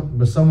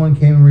someone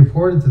came and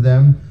reported to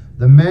them,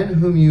 the men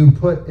whom you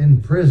put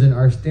in prison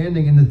are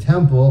standing in the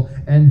temple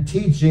and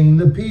teaching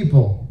the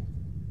people.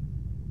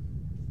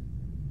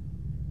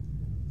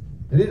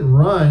 They didn't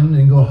run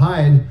and go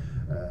hide.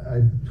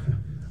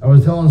 I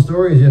was telling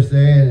stories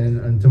yesterday,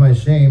 and to my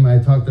shame, I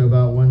talked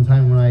about one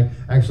time when I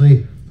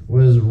actually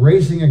was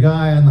racing a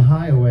guy on the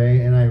highway,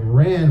 and I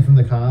ran from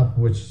the cop,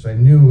 which I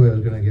knew I was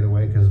going to get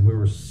away because we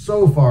were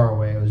so far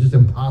away. It was just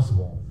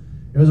impossible.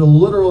 It was a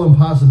literal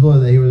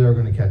impossibility that he was ever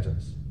going to catch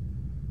us.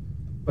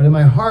 But in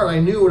my heart, I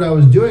knew what I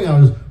was doing. I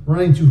was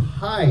running to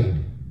hide.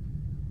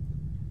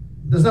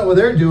 That's not what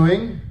they're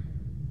doing.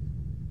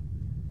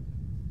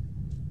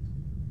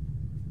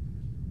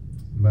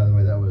 And by the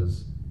way, that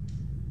was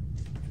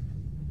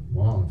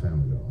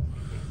time ago.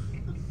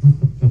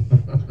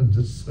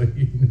 Just so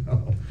you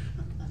know.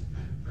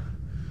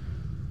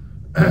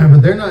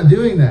 But they're not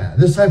doing that.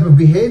 This type of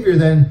behavior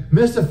then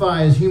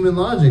mystifies human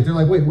logic. They're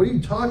like, wait, what are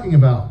you talking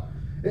about?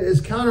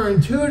 It's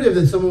counterintuitive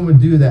that someone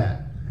would do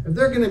that. If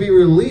they're going to be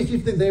released, you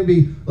think they'd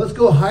be, let's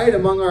go hide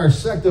among our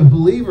sect of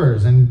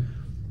believers. And,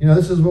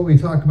 this is what we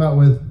talk about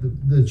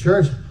with the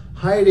church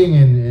hiding.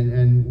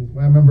 And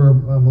I remember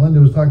Melinda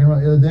was talking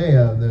about the other day,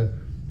 the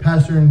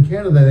pastor in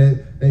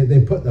Canada,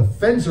 they put the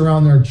fence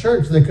around their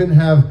church so they couldn't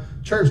have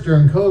church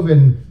during COVID.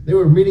 And they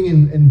were meeting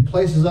in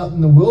places out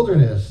in the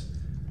wilderness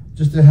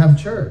just to have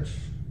church.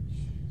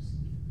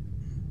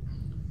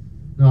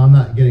 No, I'm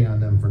not getting on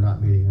them for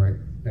not meeting right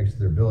next to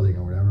their building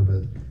or whatever,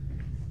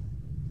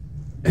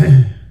 but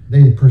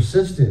they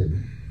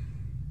persisted.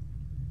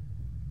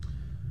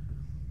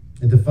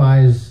 It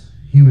defies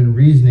human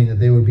reasoning that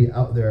they would be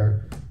out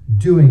there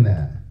doing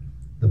that.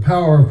 The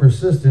power of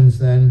persistence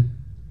then,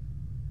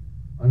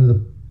 under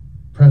the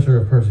pressure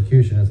of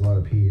persecution, has a lot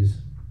of P's.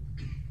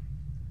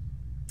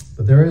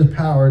 But there is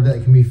power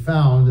that can be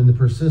found in the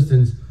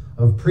persistence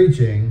of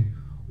preaching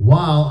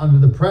while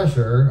under the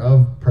pressure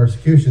of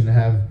persecution, to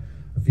have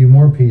a few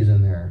more P's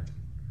in there.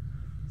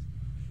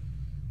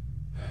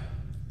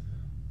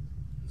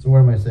 So what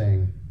am I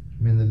saying?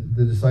 I mean,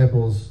 the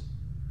disciples,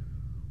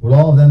 would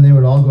all of them, they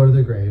would all go to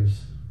their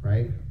graves,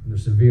 right? Under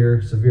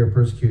severe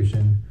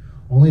persecution.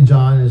 Only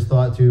John is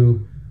thought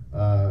to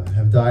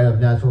have died of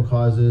natural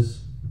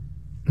causes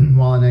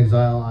while in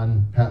exile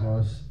on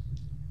Patmos.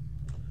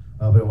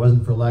 But it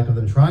wasn't for lack of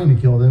them trying to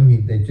kill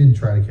him. They did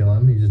try to kill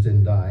him. He just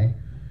didn't die.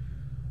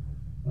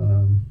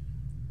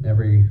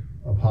 Every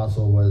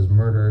apostle was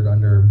murdered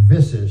under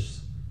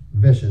vicious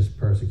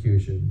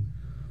persecution.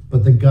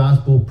 But the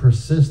gospel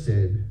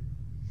persisted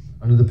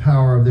under the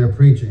power of their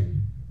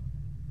preaching.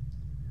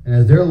 And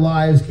as their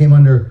lives came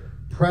under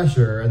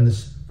pressure and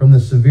from the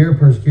severe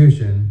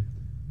persecution,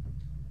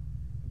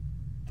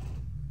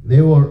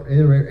 they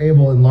were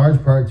able in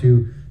large part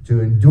to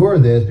endure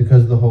this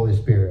because of the Holy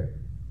Spirit.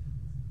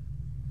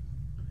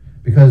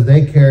 Because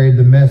they carried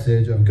the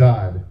message of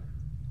God.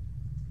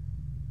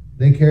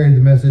 They carried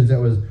the message that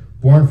was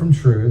born from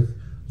truth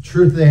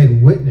they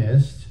had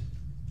witnessed.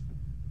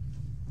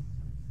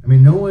 I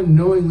mean, no one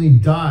knowingly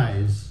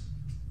dies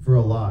for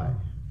a lie.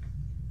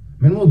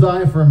 Men will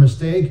die for a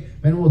mistake.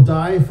 Men will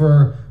die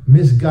for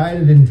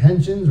misguided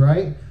intentions,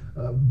 right?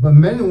 But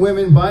men and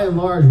women, by and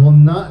large, will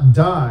not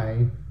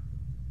die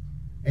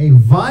a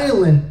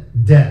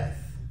violent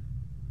death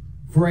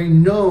for a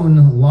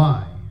known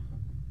lie.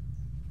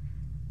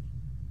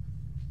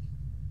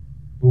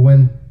 But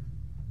when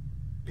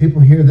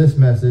people hear this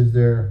message,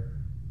 their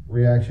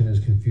reaction is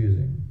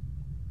confusing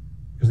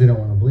because they don't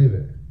want to believe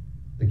it.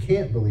 They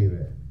can't believe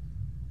it.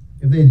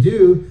 If they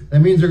do,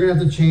 that means they're going to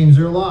have to change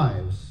their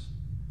lives.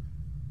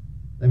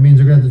 That means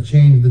they're going to have to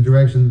change the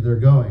direction that they're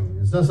going.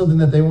 It's not something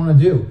that they want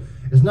to do.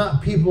 It's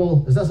not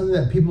something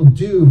that people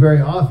do very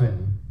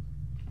often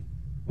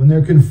when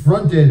they're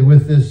confronted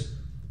with this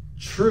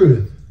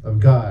truth of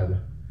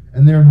God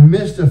and they're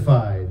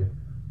mystified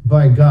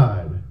by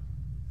God.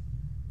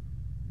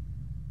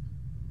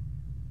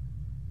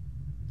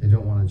 They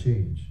don't want to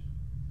change.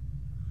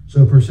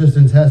 So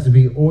persistence has to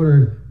be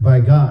ordered by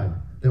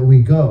God, that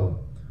we go.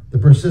 The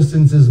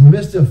persistence is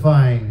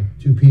mystifying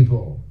to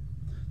people.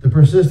 The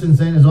persistence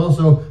then is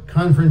also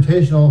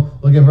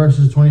confrontational. Look at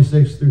verses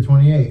 26 through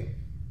 28.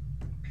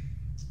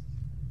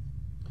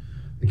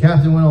 The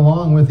captain went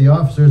along with the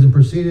officers and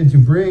proceeded to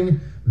bring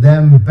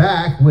them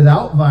back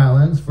without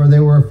violence, for they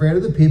were afraid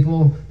of the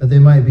people that they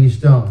might be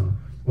stoned.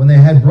 When they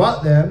had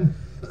brought them,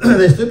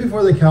 they stood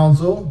before the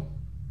council.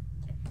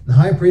 The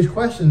high priest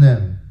questioned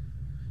them,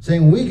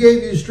 saying, "We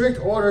gave you strict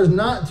orders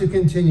not to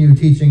continue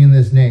teaching in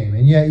this name,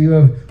 and yet you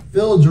have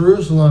filled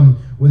Jerusalem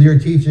with your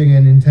teaching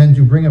and intend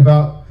to bring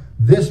about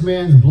this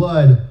man's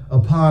blood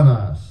upon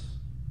us."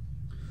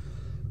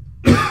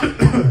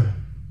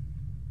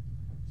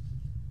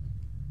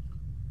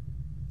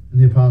 And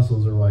the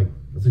apostles are like,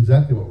 that's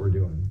exactly what we're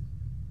doing.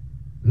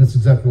 And that's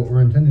exactly what we're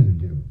intending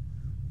to do.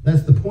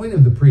 That's the point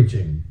of the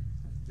preaching,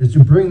 is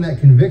to bring that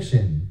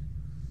conviction.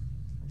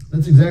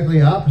 That's exactly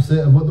the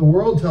opposite of what the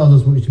world tells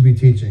us we should be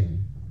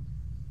teaching.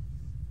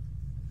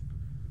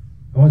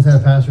 I once had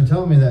a pastor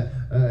tell me that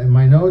in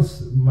my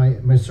notes,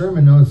 my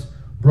sermon notes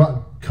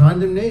brought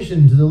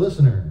condemnation to the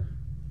listener.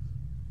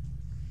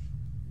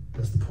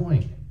 That's the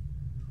point.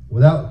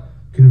 Without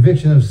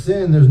conviction of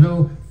sin, there's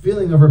no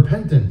feeling of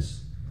repentance.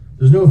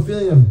 There's no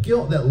feeling of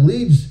guilt that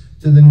leads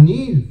to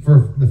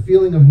the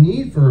feeling of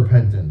need for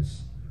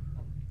repentance.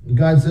 And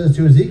God says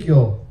to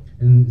Ezekiel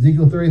in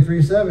Ezekiel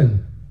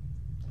 33:7,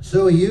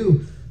 "So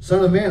you,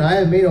 son of man, I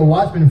have made a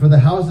watchman for the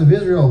house of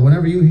Israel.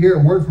 Whenever you hear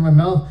a word from my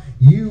mouth,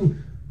 you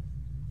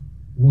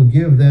will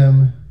give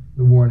them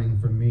the warning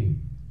from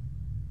me."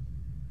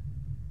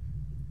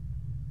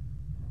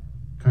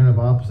 Kind of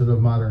opposite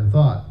of modern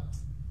thought.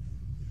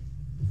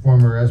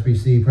 Former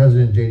SBC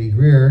President J.D.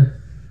 Greer,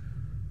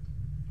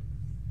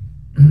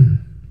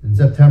 in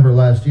September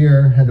last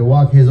year, had to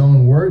walk his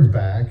own words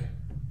back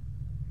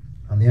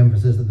on the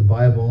emphasis that the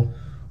Bible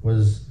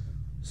was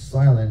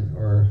silent,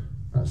 or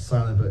not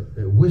silent,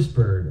 but it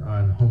whispered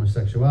on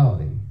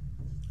homosexuality.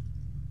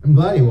 I'm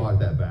glad he walked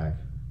that back.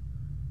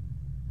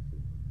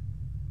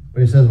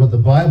 But he says what the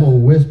Bible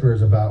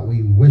whispers about,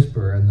 we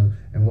whisper,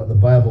 and what the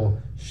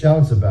Bible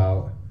shouts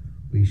about,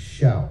 we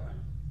shout.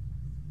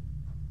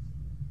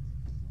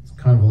 It's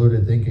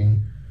convoluted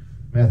thinking.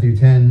 Matthew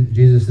 10,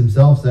 Jesus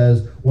himself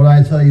says, what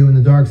I tell you in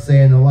the dark,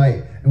 say in the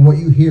light, and what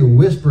you hear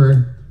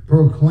whispered,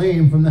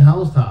 proclaim from the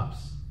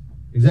housetops.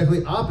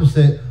 Exactly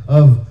opposite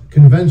of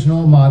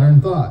conventional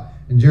modern thought.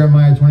 In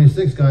Jeremiah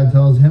 26, God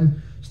tells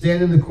him,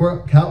 stand in the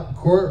court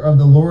of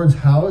the Lord's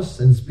house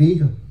and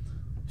speak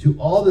to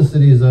all the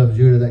cities of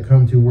Judah that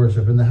come to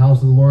worship in the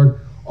house of the Lord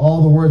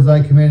all the words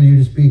I commanded you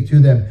to speak to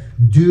them.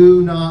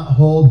 Do not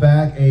hold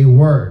back a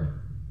word.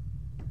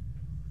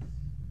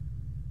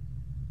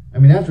 I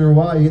mean, after a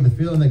while, you get the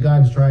feeling that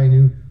God's trying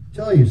to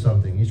tell you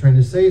something. He's trying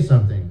to say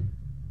something.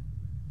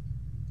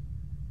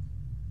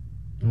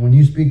 And when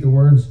you speak the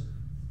words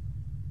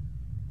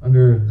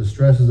under the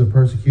stresses of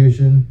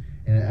persecution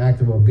in an act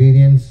of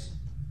obedience,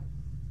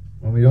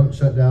 when we don't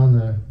shut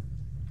down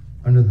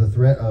under the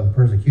threat of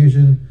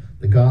persecution,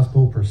 the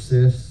gospel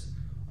persists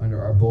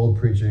under our bold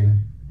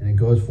preaching, and it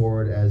goes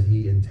forward as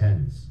he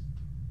intends.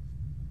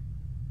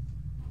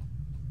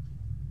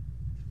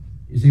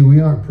 You see,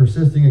 we aren't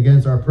persisting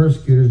against our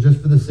persecutors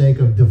just for the sake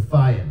of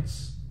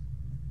defiance,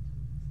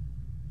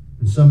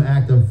 in some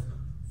act of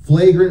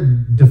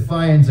flagrant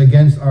defiance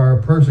against our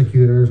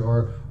persecutors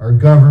or our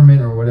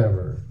government or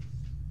whatever.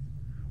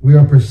 We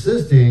are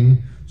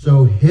persisting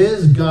so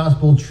his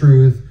gospel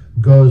truth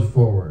goes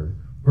forward.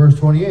 Verse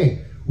 28,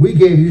 we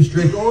gave you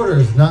strict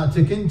orders not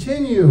to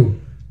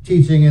continue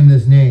teaching in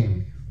this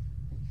name.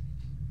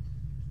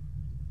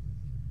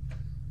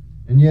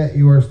 And yet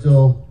you are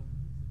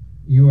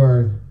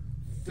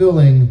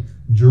filling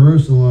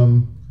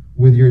Jerusalem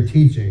with your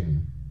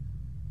teaching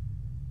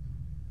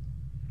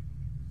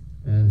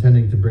and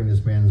intending to bring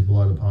this man's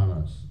blood upon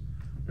us.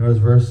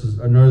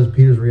 Notice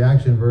Peter's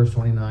reaction, verse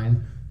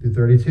 29 through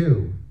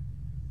 32.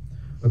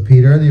 But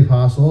Peter and the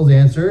apostles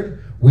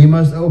answered, we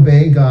must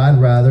obey God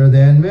rather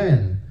than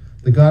men.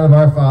 The God of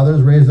our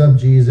fathers raised up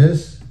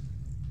Jesus,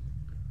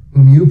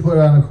 whom you put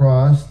on a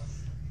cross,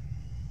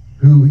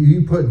 who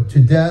you put to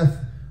death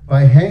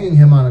by hanging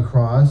him on a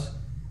cross.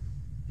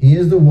 He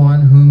is the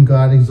one whom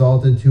God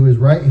exalted to his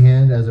right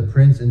hand as a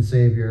prince and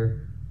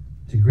savior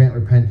to grant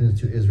repentance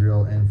to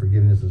Israel and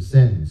forgiveness of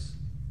sins.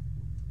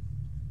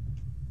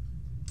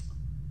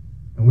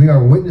 And we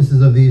are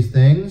witnesses of these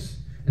things,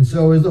 and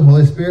so is the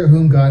Holy Spirit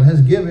whom God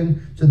has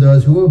given to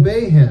those who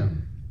obey him.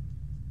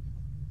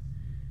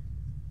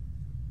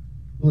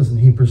 Listen,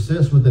 he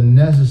persists with the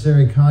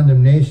necessary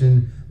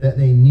condemnation that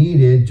they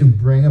needed to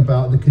bring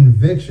about the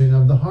conviction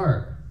of the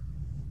heart.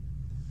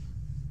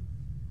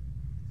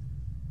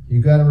 You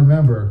got to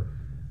remember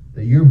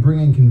that you're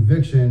bringing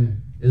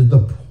conviction is the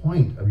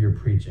point of your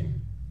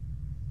preaching.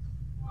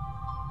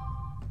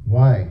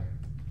 Why?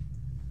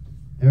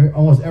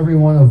 Almost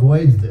everyone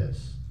avoids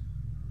this.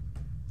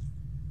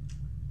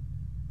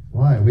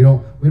 Why? We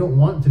don't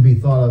want to be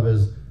thought of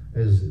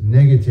as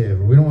negative,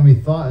 or we don't want to be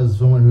thought as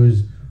someone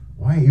who's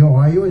why are you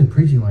always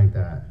preaching like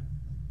that?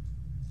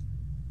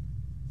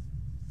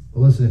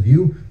 Well, listen, if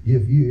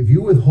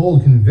you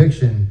withhold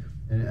conviction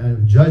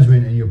and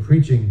judgment in your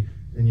preaching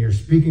and you're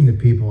speaking to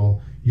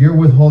people, you're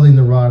withholding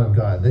the rod of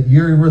God. That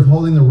you're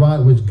withholding the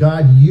rod which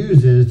God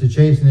uses to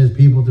chasten his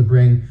people to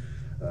bring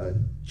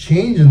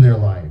change in their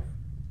life.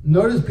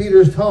 Notice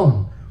Peter's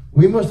tone.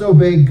 We must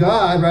obey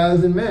God rather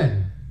than men.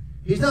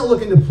 He's not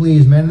looking to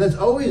please men. That's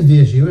always the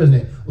issue, isn't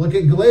it? Look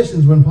at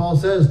Galatians when Paul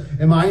says,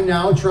 am I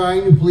now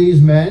trying to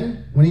please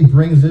men when he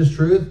brings this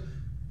truth?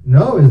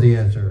 No is the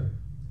answer.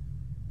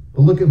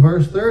 But look at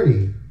verse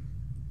 30.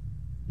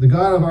 The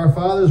God of our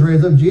fathers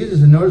raised up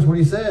Jesus, and notice what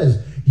he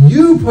says.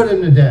 You put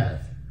him to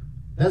death.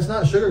 That's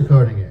not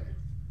sugarcoating it.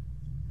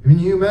 I mean,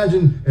 you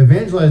imagine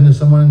evangelizing to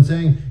someone and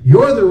saying,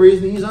 you're the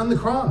reason he's on the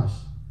cross.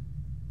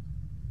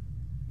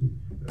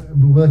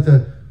 We like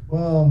to,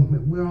 well,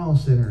 we're all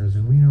sinners,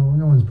 and we know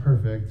no one's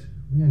perfect.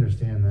 We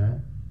understand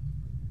that.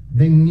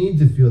 They need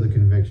to feel the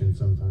conviction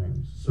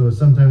sometimes. So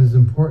sometimes it's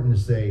important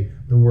to say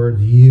the word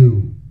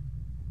you.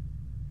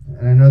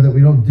 And I know that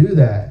we don't do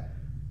that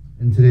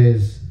in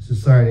today's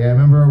society. I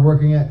remember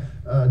working at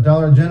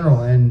Dollar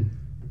General, and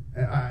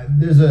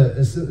it's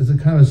a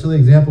kind of a silly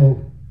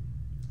example,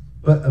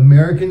 but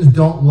Americans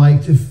don't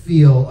like to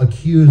feel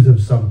accused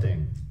of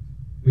something.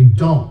 We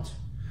don't.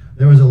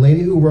 There was a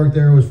lady who worked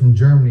there who was from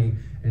Germany,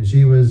 and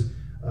she was,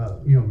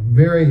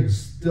 very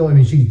still. I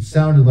mean, she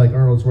sounded like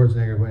Arnold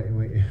Schwarzenegger.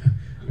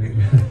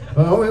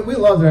 We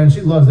loved her, and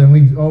she loves her, and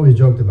we always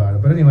joked about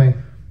it. But anyway,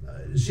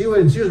 she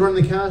was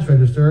running the cash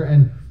register,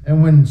 and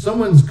when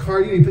someone's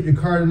card, you put your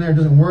card in there, it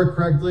doesn't work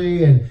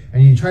correctly, and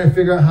you try to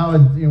figure out how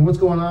what's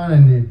going on,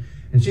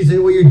 and she said,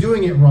 well, you're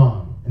doing it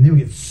wrong, and they would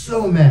get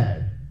so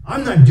mad.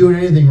 I'm not doing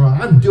anything wrong.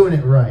 I'm doing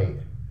it right.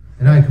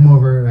 And I come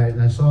over,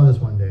 and I saw this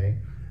one day,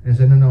 and I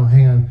said, no,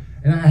 hang on.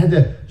 And I had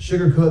to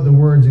sugarcoat the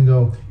words and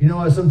go, you know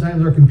what,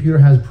 sometimes our computer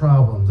has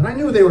problems. And I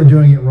knew they were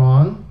doing it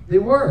wrong. They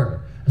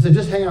were. I said,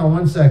 just hang on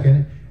 1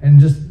 second, and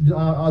just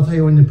I'll tell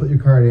you when to put your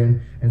card in.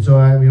 And so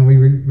we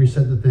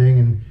reset the thing,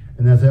 and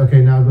they'll say,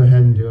 okay, now go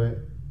ahead and do it.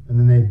 And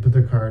then they put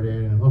their card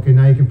in, and okay,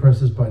 now you can press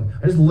this button.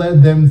 I just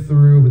led them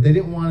through, but they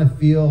didn't want to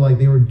feel like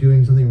they were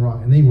doing something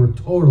wrong, and they were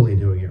totally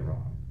doing it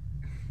wrong.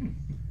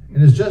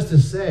 And it's just to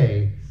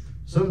say,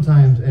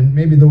 sometimes, and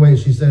maybe the way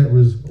she said it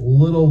was a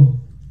little,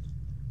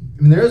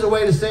 I mean, there is a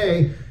way to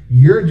say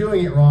you're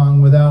doing it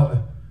wrong without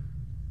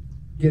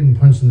getting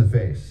punched in the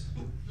face.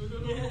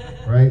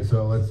 Right?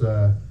 So let's,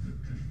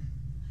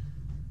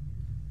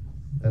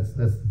 that's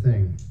the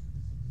thing.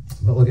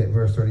 But look at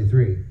verse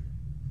 33.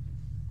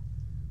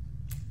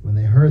 When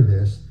they heard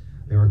this,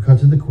 they were cut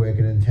to the quick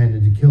and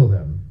intended to kill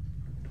them.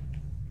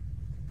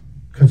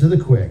 Cut to the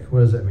quick.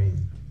 What does that mean?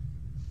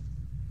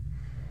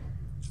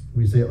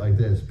 We say it like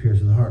this, pierce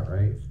to the heart,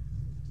 right?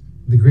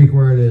 The Greek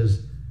word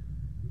is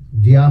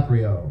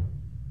diaprio.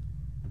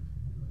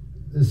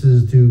 This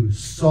is to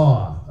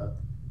saw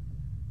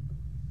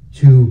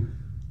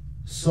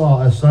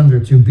asunder,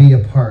 to be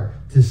apart,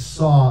 to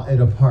saw it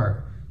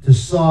apart, to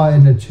saw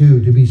into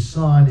two, to be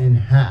sawn in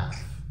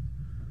half.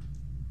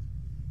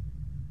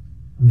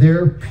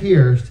 They're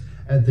pierced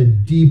at the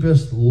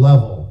deepest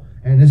level.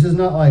 And this is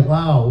not like,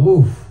 wow,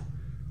 oof,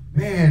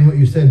 man, what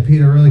you said,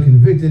 Peter, really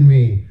convicted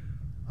me.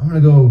 I'm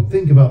going to go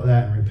think about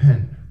that and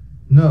repent.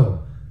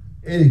 No.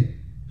 It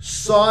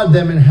sawed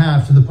them in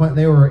half to the point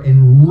they were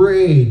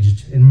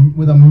enraged and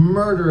with a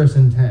murderous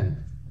intent.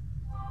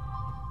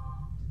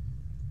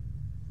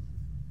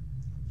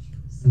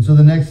 And so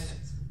the next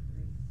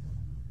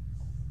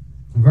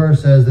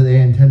verse says that they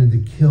intended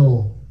to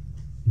kill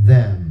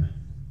them.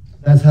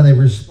 That's how they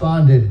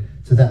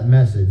responded to that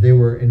message. They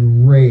were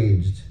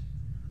enraged.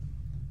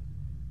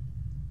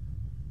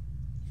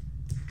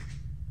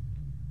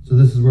 So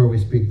this is where we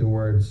speak the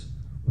words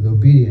with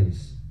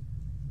obedience,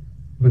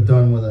 but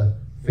done with a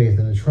faith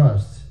and a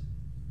trust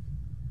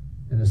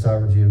in the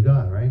sovereignty of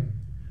God, right?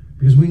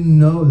 Because we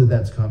know that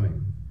that's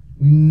coming.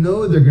 We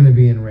know they're going to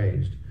be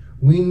enraged.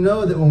 We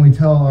know that when we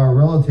tell our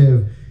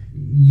relative,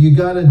 you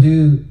got to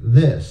do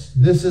this.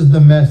 This is the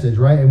message,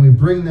 right? And we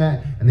bring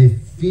that, and they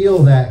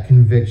feel that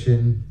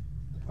conviction.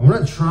 And we're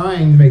not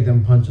trying to make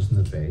them punch us in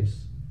the face.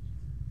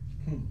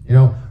 I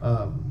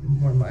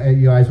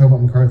talk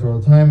about MacArthur all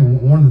the time,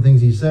 and one of the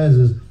things he says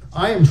is,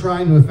 I am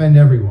trying to offend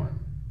everyone,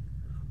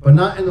 but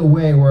not in a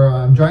way where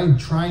I'm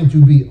trying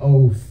to be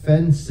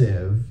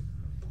offensive,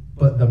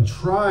 but I'm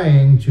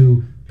trying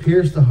to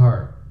pierce the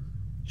heart,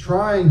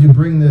 trying to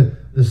bring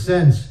the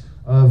sense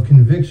of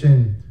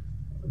conviction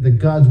that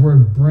God's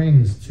word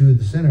brings to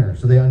the sinner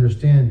so they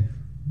understand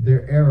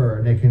their error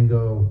and they can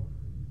go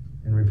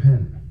and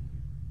repent.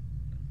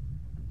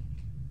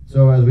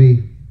 So as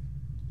we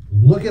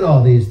look at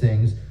all these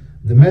things,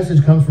 the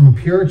message comes from a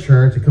pure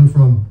church. It comes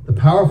from the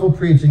powerful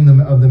preaching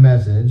of the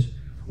message.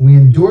 We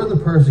endure the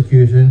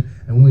persecution,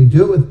 and when we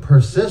do it with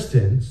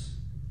persistence,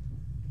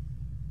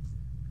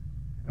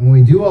 and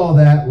when we do all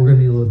that, we're going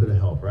to need a little bit of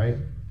help, right?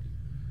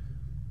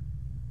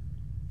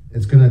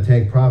 It's going to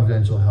take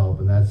providential help,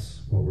 and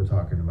that's what we're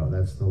talking about.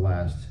 That's the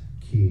last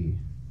key.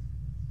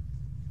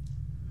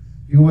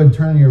 If you would,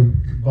 turn your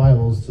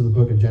Bibles to the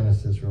book of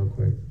Genesis real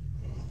quick.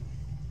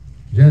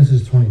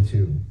 Genesis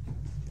 22.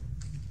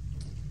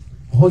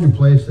 Hold your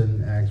place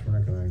in Acts. We're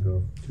not going to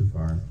go too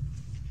far.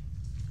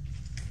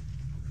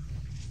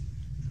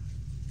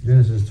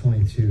 Genesis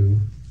 22.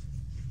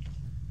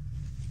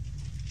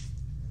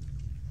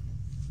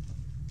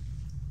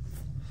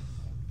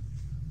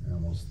 I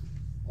almost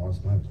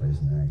lost my place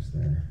in Acts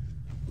there.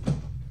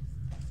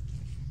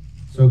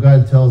 So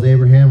God tells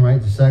Abraham,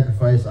 right, to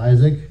sacrifice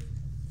Isaac.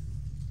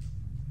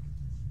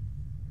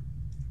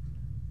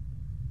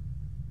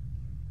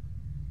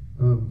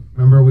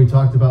 Remember we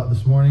talked about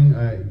this morning,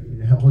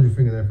 hold your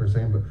finger there for a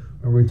second, but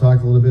remember we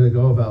talked a little bit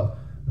ago about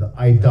the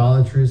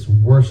idolatrous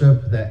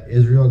worship that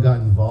Israel got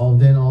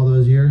involved in all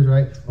those years,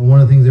 right? And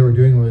one of the things they were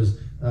doing was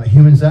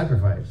human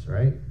sacrifice,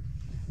 right?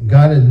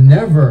 God had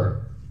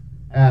never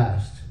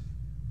asked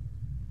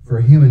for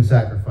a human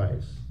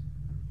sacrifice.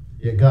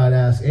 Yet God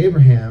asked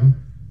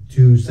Abraham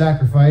to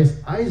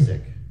sacrifice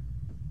Isaac.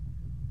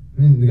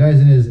 I mean, the guy's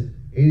in his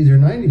 80s or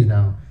 90s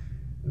now.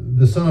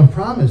 The son of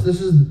promise.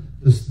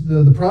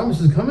 The promise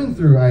is coming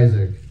through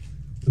Isaac.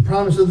 The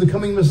promise of the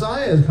coming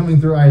Messiah is coming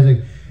through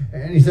Isaac.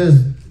 And he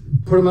says,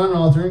 put him on an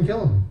altar and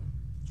kill him.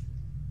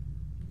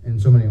 In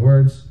so many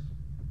words.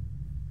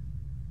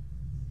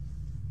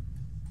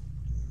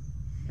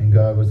 And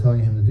God was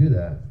telling him to do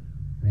that.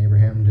 And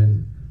Abraham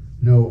didn't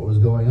know what was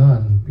going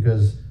on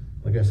because,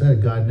 like I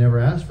said, God never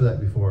asked for that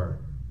before.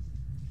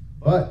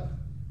 But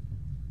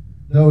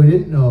though he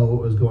didn't know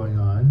what was going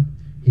on,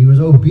 he was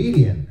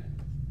obedient.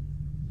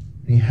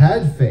 He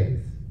had faith.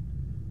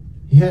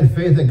 He had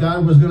faith that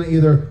God was going to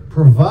either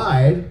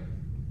provide,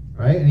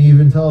 right? And he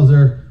even tells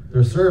their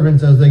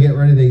servants as they get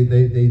ready,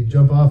 they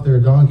jump off their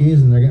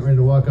donkeys and they're getting ready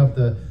to walk up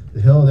the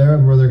hill there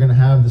where they're going to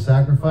have the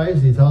sacrifice.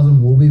 And he tells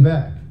them, we'll be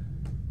back.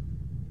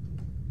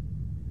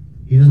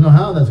 He doesn't know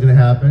how that's going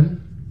to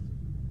happen,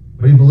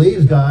 But he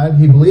believes God.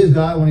 He believes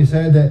God when he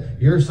said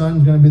that your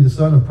son's going to be the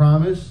son of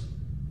promise.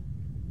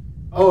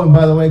 Oh, and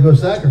by the way, go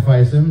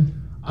sacrifice him.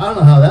 I don't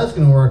know how that's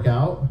going to work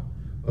out,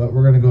 but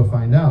we're going to go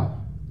find out.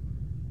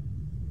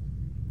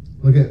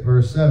 Look at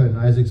verse 7.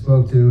 Isaac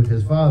spoke to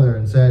his father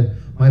and said,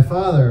 "My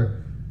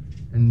father."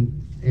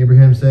 And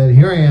Abraham said,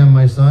 "Here I am,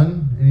 my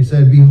son." And he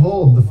said,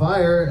 "Behold, the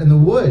fire and the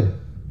wood.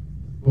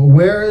 But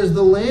where is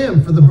the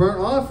lamb for the burnt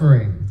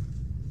offering?"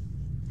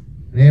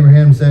 And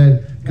Abraham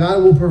said,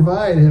 "God will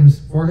provide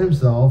for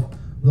himself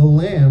the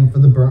lamb for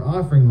the burnt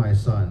offering, my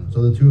son."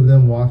 So the two of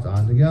them walked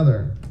on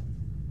together.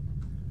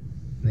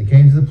 And they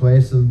came to the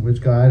place of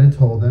which God had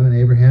told them, and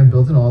Abraham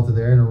built an altar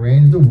there and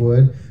arranged the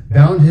wood,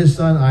 bound his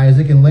son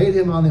Isaac, and laid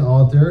him on the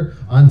altar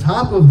on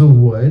top of the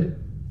wood.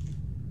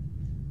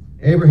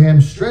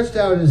 Abraham stretched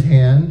out his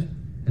hand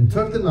and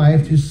took the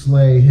knife to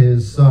slay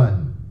his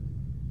son.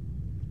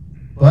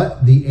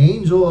 But the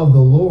angel of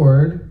the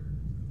Lord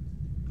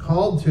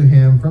called to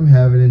him from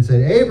heaven and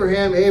said,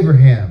 "Abraham,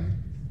 Abraham."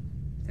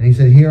 And he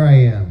said, "Here I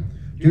am.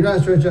 Do not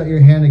stretch out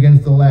your hand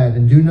against the lad,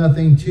 and do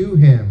nothing to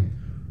him.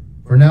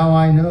 For now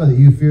I know that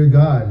you fear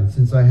God, and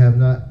since you have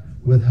not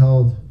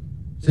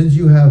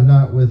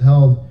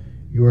withheld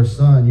your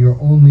son, your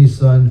only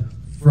son,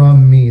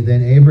 from me."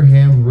 Then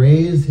Abraham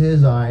raised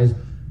his eyes,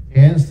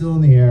 hands still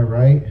in the air,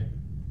 right?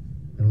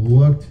 And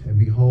looked, and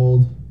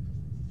behold,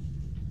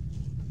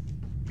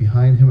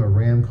 behind him a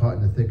ram caught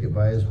in a thicket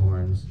by his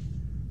horns.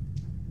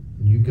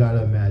 And you got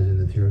to imagine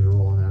the tears were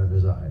rolling out of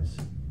his eyes.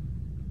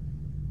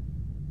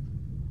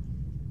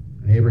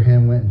 And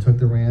Abraham went and took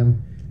the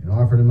ram and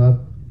offered him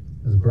up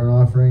as a burnt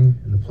offering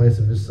in the place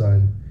of his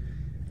son.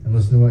 And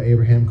listen to what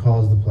Abraham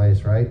calls the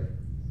place, right?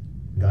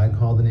 God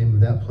called the name of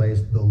that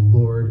place, "The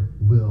Lord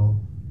will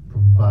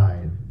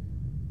provide."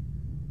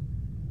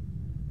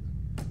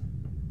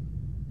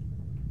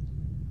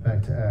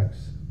 Back to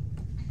Acts.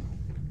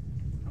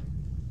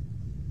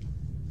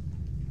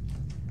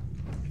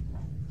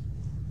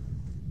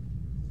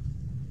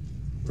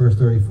 Verse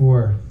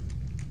 34.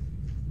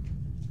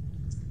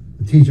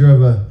 The teacher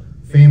of a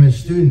famous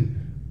student.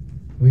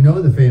 We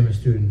know the famous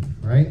student,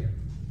 right?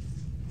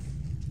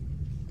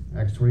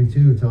 Acts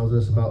 22 tells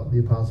us about the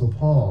Apostle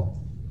Paul.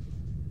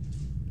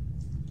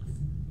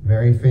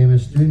 Very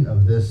famous student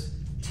of this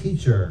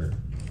teacher,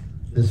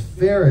 this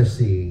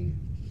Pharisee.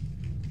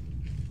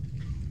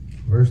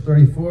 Verse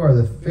 34,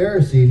 the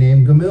Pharisee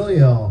named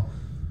Gamaliel,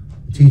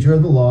 teacher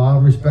of the law,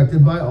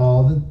 respected by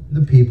all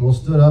the people,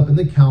 stood up in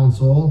the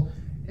council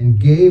and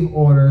gave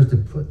orders to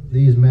put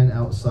these men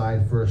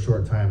outside for a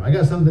short time. I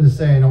got something to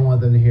say, I don't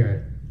want them to hear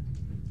it.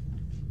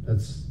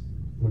 That's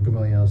what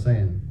Gamaliel is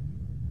saying.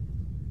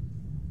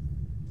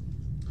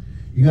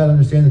 You got to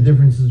understand the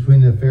differences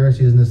between the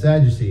Pharisees and the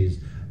Sadducees.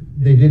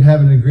 They did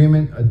have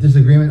a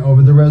disagreement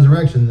over the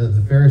resurrection.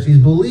 The Pharisees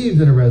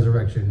believed in a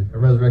resurrection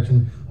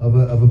of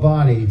a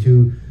body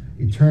to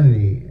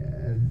eternity.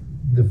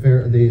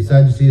 The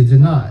Sadducees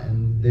did not,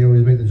 and they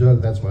always make the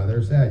joke, that's why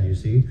they're sad, you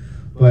see.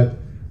 But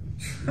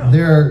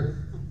they're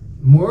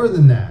more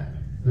than that.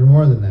 They're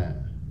more than that.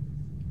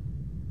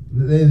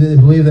 They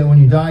believe that when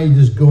you die, you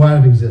just go out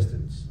of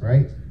existence,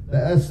 right?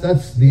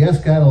 That's the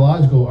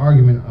eschatological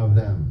argument of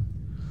them.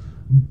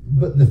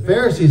 But the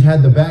Pharisees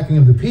had the backing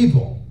of the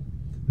people.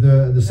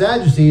 The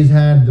Sadducees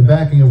had the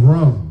backing of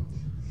Rome.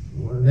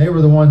 They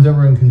were the ones that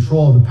were in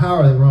control of the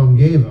power that Rome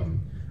gave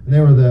them. And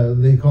they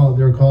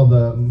were called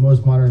the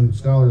most modern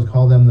scholars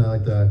call them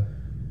the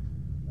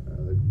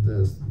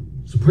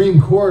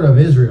Supreme Court of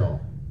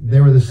Israel.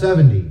 They were the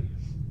 70.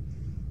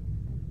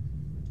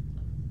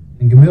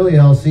 And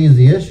Gamaliel sees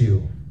the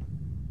issue.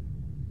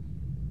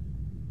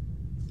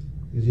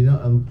 Because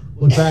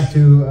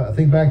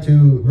think back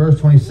to verse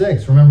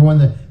 26. Remember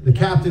when the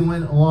captain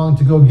went along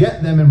to go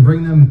get them and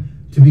bring them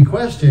to be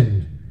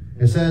questioned.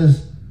 It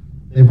says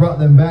they brought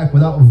them back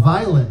without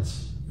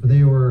violence, for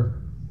they were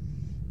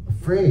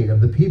afraid of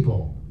the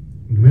people.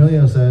 And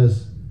Gamaliel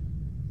says,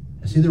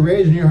 "I see the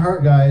rage in your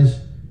heart,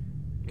 guys.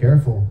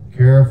 Careful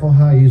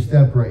how you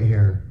step right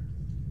here.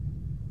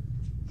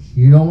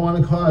 You don't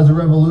want to cause a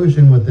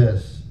revolution with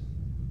this.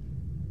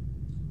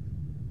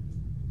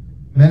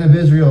 Men of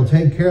Israel,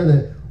 take care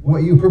that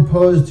what you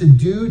propose to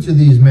do to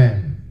these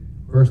men."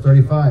 Verse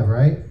 35,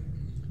 right?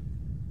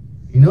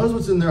 He knows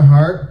what's in their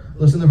heart.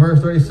 Listen to verse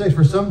 36.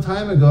 "For some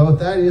time ago,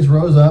 Thaddeus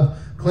rose up,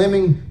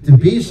 claiming to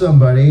be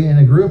somebody, and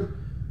a group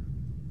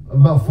of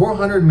about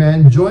 400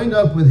 men joined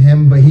up with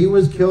him, but he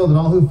was killed, and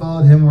all who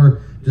followed him were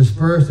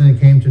dispersed, and it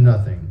came to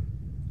nothing.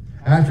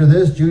 After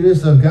this,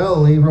 Judas of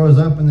Galilee rose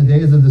up in the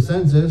days of the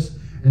census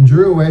and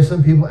drew away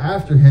some people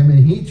after him, and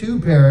he too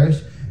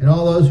perished, and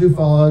all those who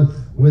followed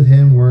with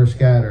him were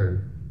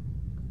scattered.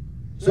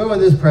 So in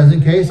this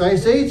present case, I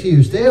say to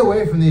you, stay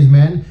away from these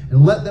men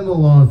and let them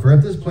alone, for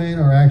if this plan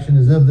or action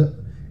is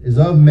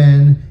of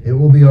men, it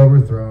will be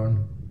overthrown.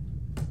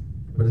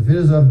 But if it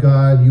is of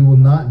God, you will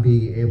not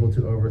be able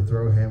to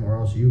overthrow him, or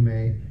else you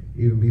may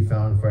even be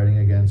found fighting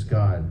against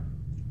God."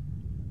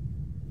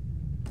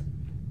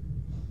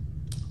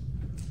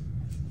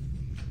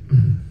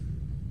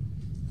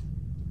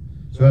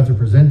 So after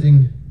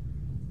presenting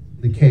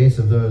the case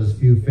of those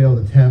few failed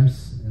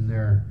attempts in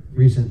their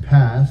recent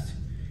past,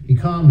 he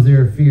calms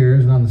their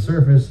fears, and on the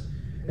surface,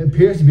 it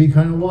appears to be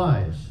kind of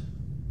wise,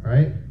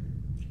 right?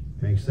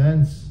 Makes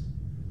sense.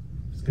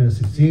 If it's going to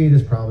succeed,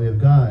 it's probably of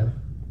God.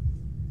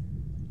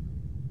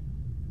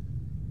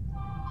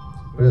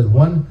 But as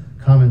one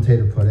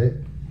commentator put it,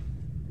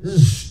 this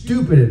is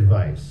stupid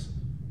advice.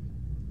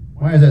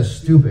 Why is that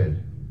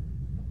stupid?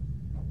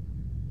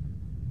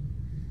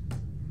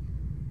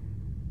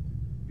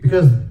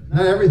 Because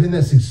not everything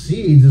that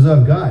succeeds is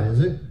of God, is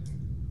it?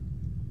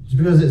 Just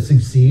because it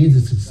succeeds,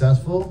 it's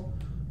successful.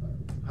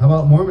 How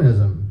about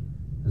Mormonism?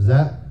 Is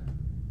that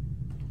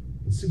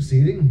it's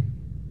succeeding?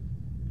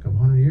 A couple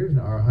hundred years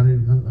now, or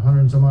 100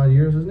 and some odd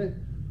years, isn't it?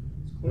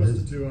 It's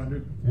close to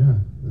 200. Yeah.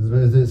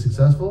 Is it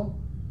successful?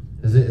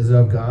 Is it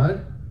of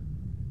God?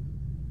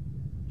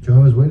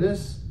 Jehovah's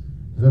Witness?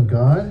 Is it of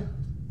God?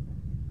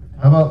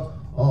 How about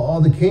all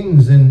the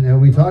kings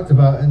and we talked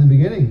about in the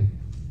beginning?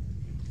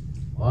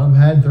 A lot of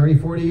them had 30,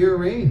 40-year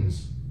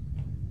reigns.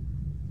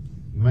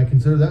 You might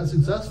consider that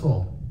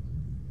successful.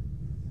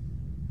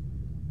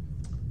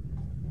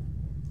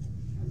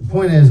 The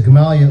point is,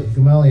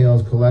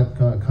 Gamaliel's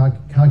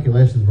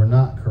calculations were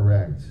not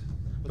correct.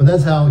 But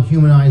that's how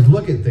human eyes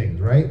look at things,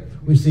 right?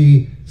 We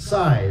see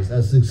size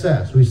as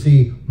success. We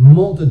see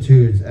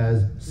multitudes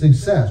as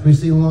success. We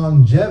see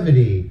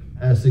longevity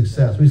as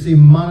success. We see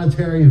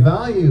monetary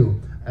value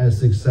as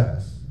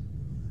success.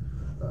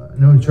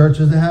 No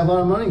churches that have a lot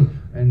of money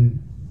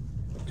and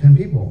 10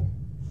 people.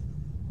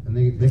 And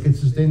they could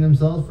sustain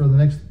themselves for the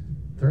next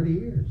 30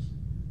 years,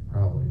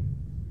 probably.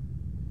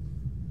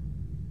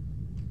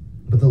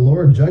 But the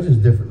Lord judges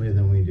differently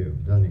than we do,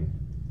 doesn't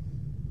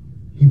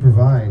he? He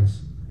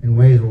provides in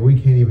ways where we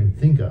can't even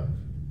think of.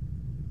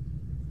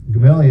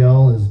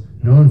 Gamaliel is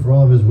known for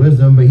all of his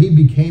wisdom, but he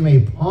became a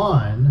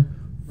pawn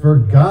for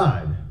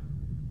God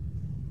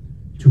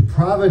to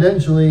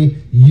providentially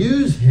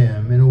use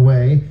him in a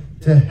way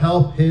to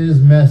help his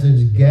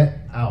message get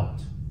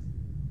out.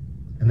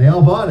 And they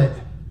all bought it,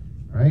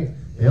 right?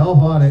 They all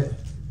bought it.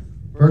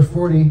 Verse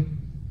 40,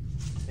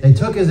 they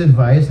took his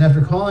advice, and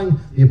after calling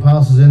the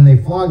apostles in, they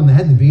flogged them. They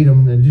had to beat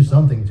them and do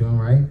something to them,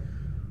 right?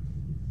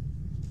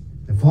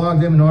 They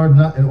flogged them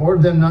and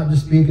ordered them not to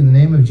speak in the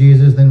name of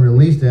Jesus, then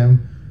released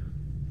them.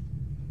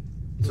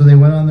 So they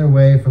went on their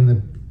way from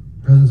the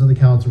presence of the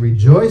council,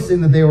 rejoicing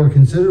that they were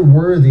considered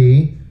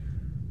worthy.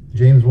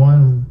 James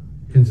 1,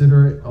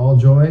 consider it all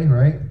joy,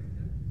 right?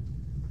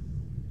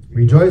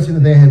 Rejoicing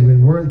that they had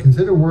been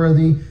considered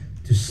worthy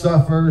to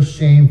suffer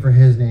shame for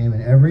his name.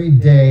 And every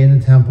day in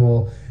the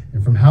temple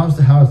and from house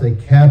to house, they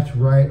kept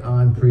right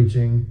on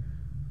preaching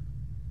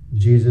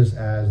Jesus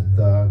as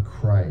the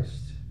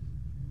Christ.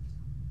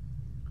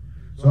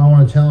 So I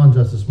want to challenge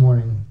us this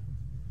morning,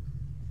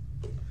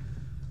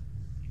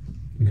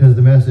 because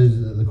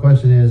the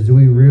question is, do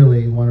we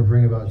really want to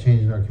bring about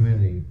change in our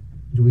community?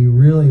 Do we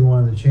really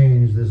want to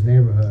change this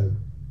neighborhood?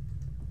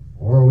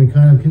 Or are we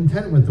kind of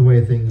content with the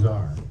way things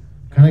are?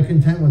 Kind of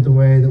content with the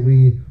way that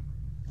we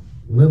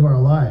live our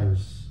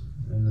lives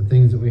and the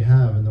things that we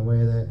have and the way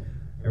that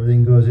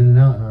everything goes in and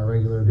out in our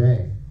regular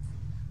day?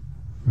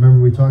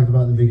 Remember, we talked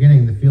about in the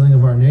beginning, the feeling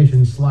of our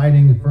nation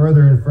sliding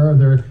further and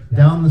further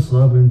down the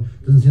slope, and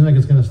it doesn't seem like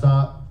it's going to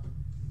stop.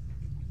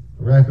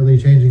 A rapidly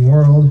changing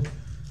world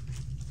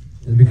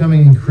is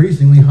becoming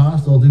increasingly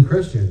hostile to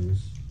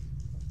Christians.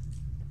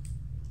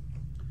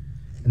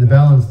 And the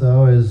balance,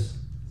 though, is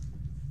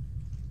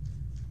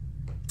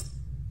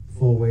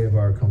full weight of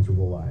our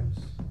comfortable lives.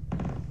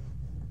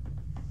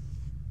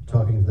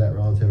 Talking to that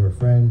relative or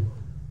friend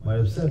might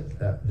upset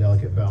that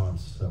delicate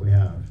balance that we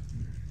have.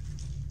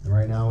 And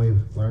right now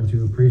we've learned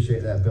to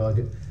appreciate that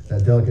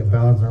delicate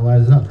balance in our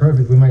lives. It's not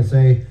perfect. We might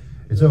say,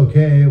 it's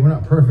okay, we're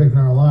not perfect in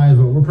our lives,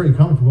 but we're pretty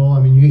comfortable. I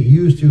mean, you get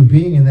used to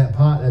being in that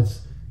pot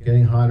that's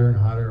getting hotter and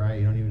hotter, right?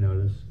 You don't even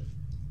notice.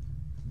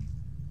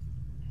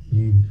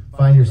 You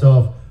find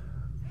yourself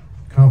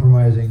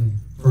compromising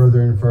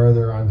further and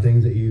further on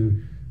things that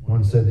you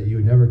once said that you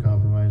would never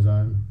compromise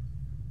on.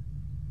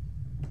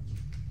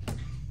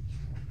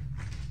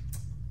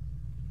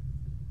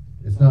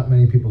 It's not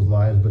many people's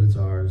lives, but it's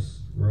ours.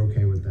 We're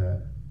okay with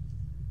that.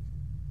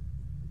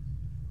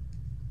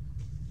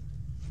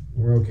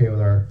 We're okay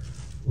with our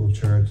little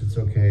church. It's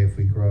okay if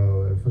we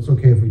grow. It's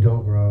okay if we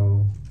don't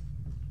grow.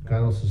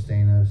 God will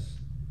sustain us.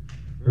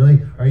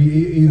 Really? Are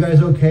you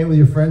guys okay with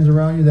your friends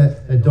around you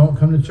that don't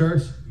come to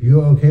church? Are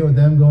you okay with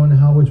them going to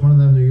hell? Which one of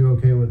them are you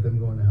okay with them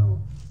going to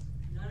hell?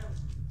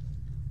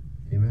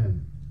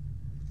 Amen.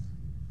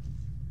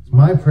 It's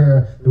my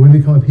prayer that we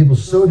become a people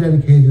so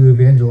dedicated to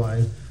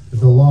evangelize that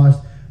the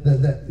lost,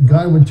 that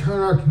God would turn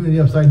our community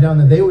upside down,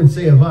 that they would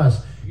say of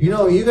us, you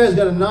know, you guys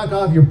got to knock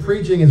off your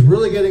preaching. It's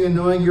really getting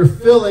annoying. You're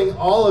filling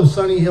all of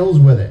Sunny Hills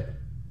with it.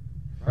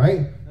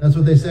 Right? That's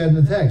what they said in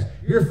the text.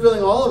 You're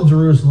filling all of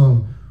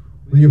Jerusalem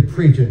with your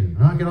preaching.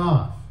 Knock it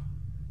off.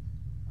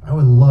 I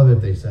would love it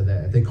if they said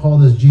that. If they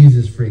called us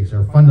Jesus freaks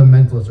or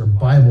fundamentalists or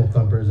Bible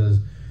thumpers, as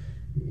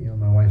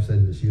my wife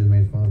said that she was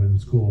made fun of in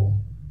school.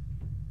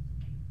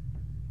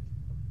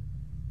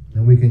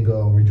 then we can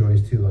go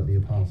rejoice too, like the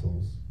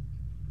apostles.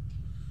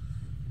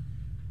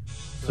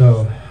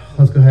 So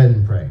let's go ahead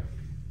and pray.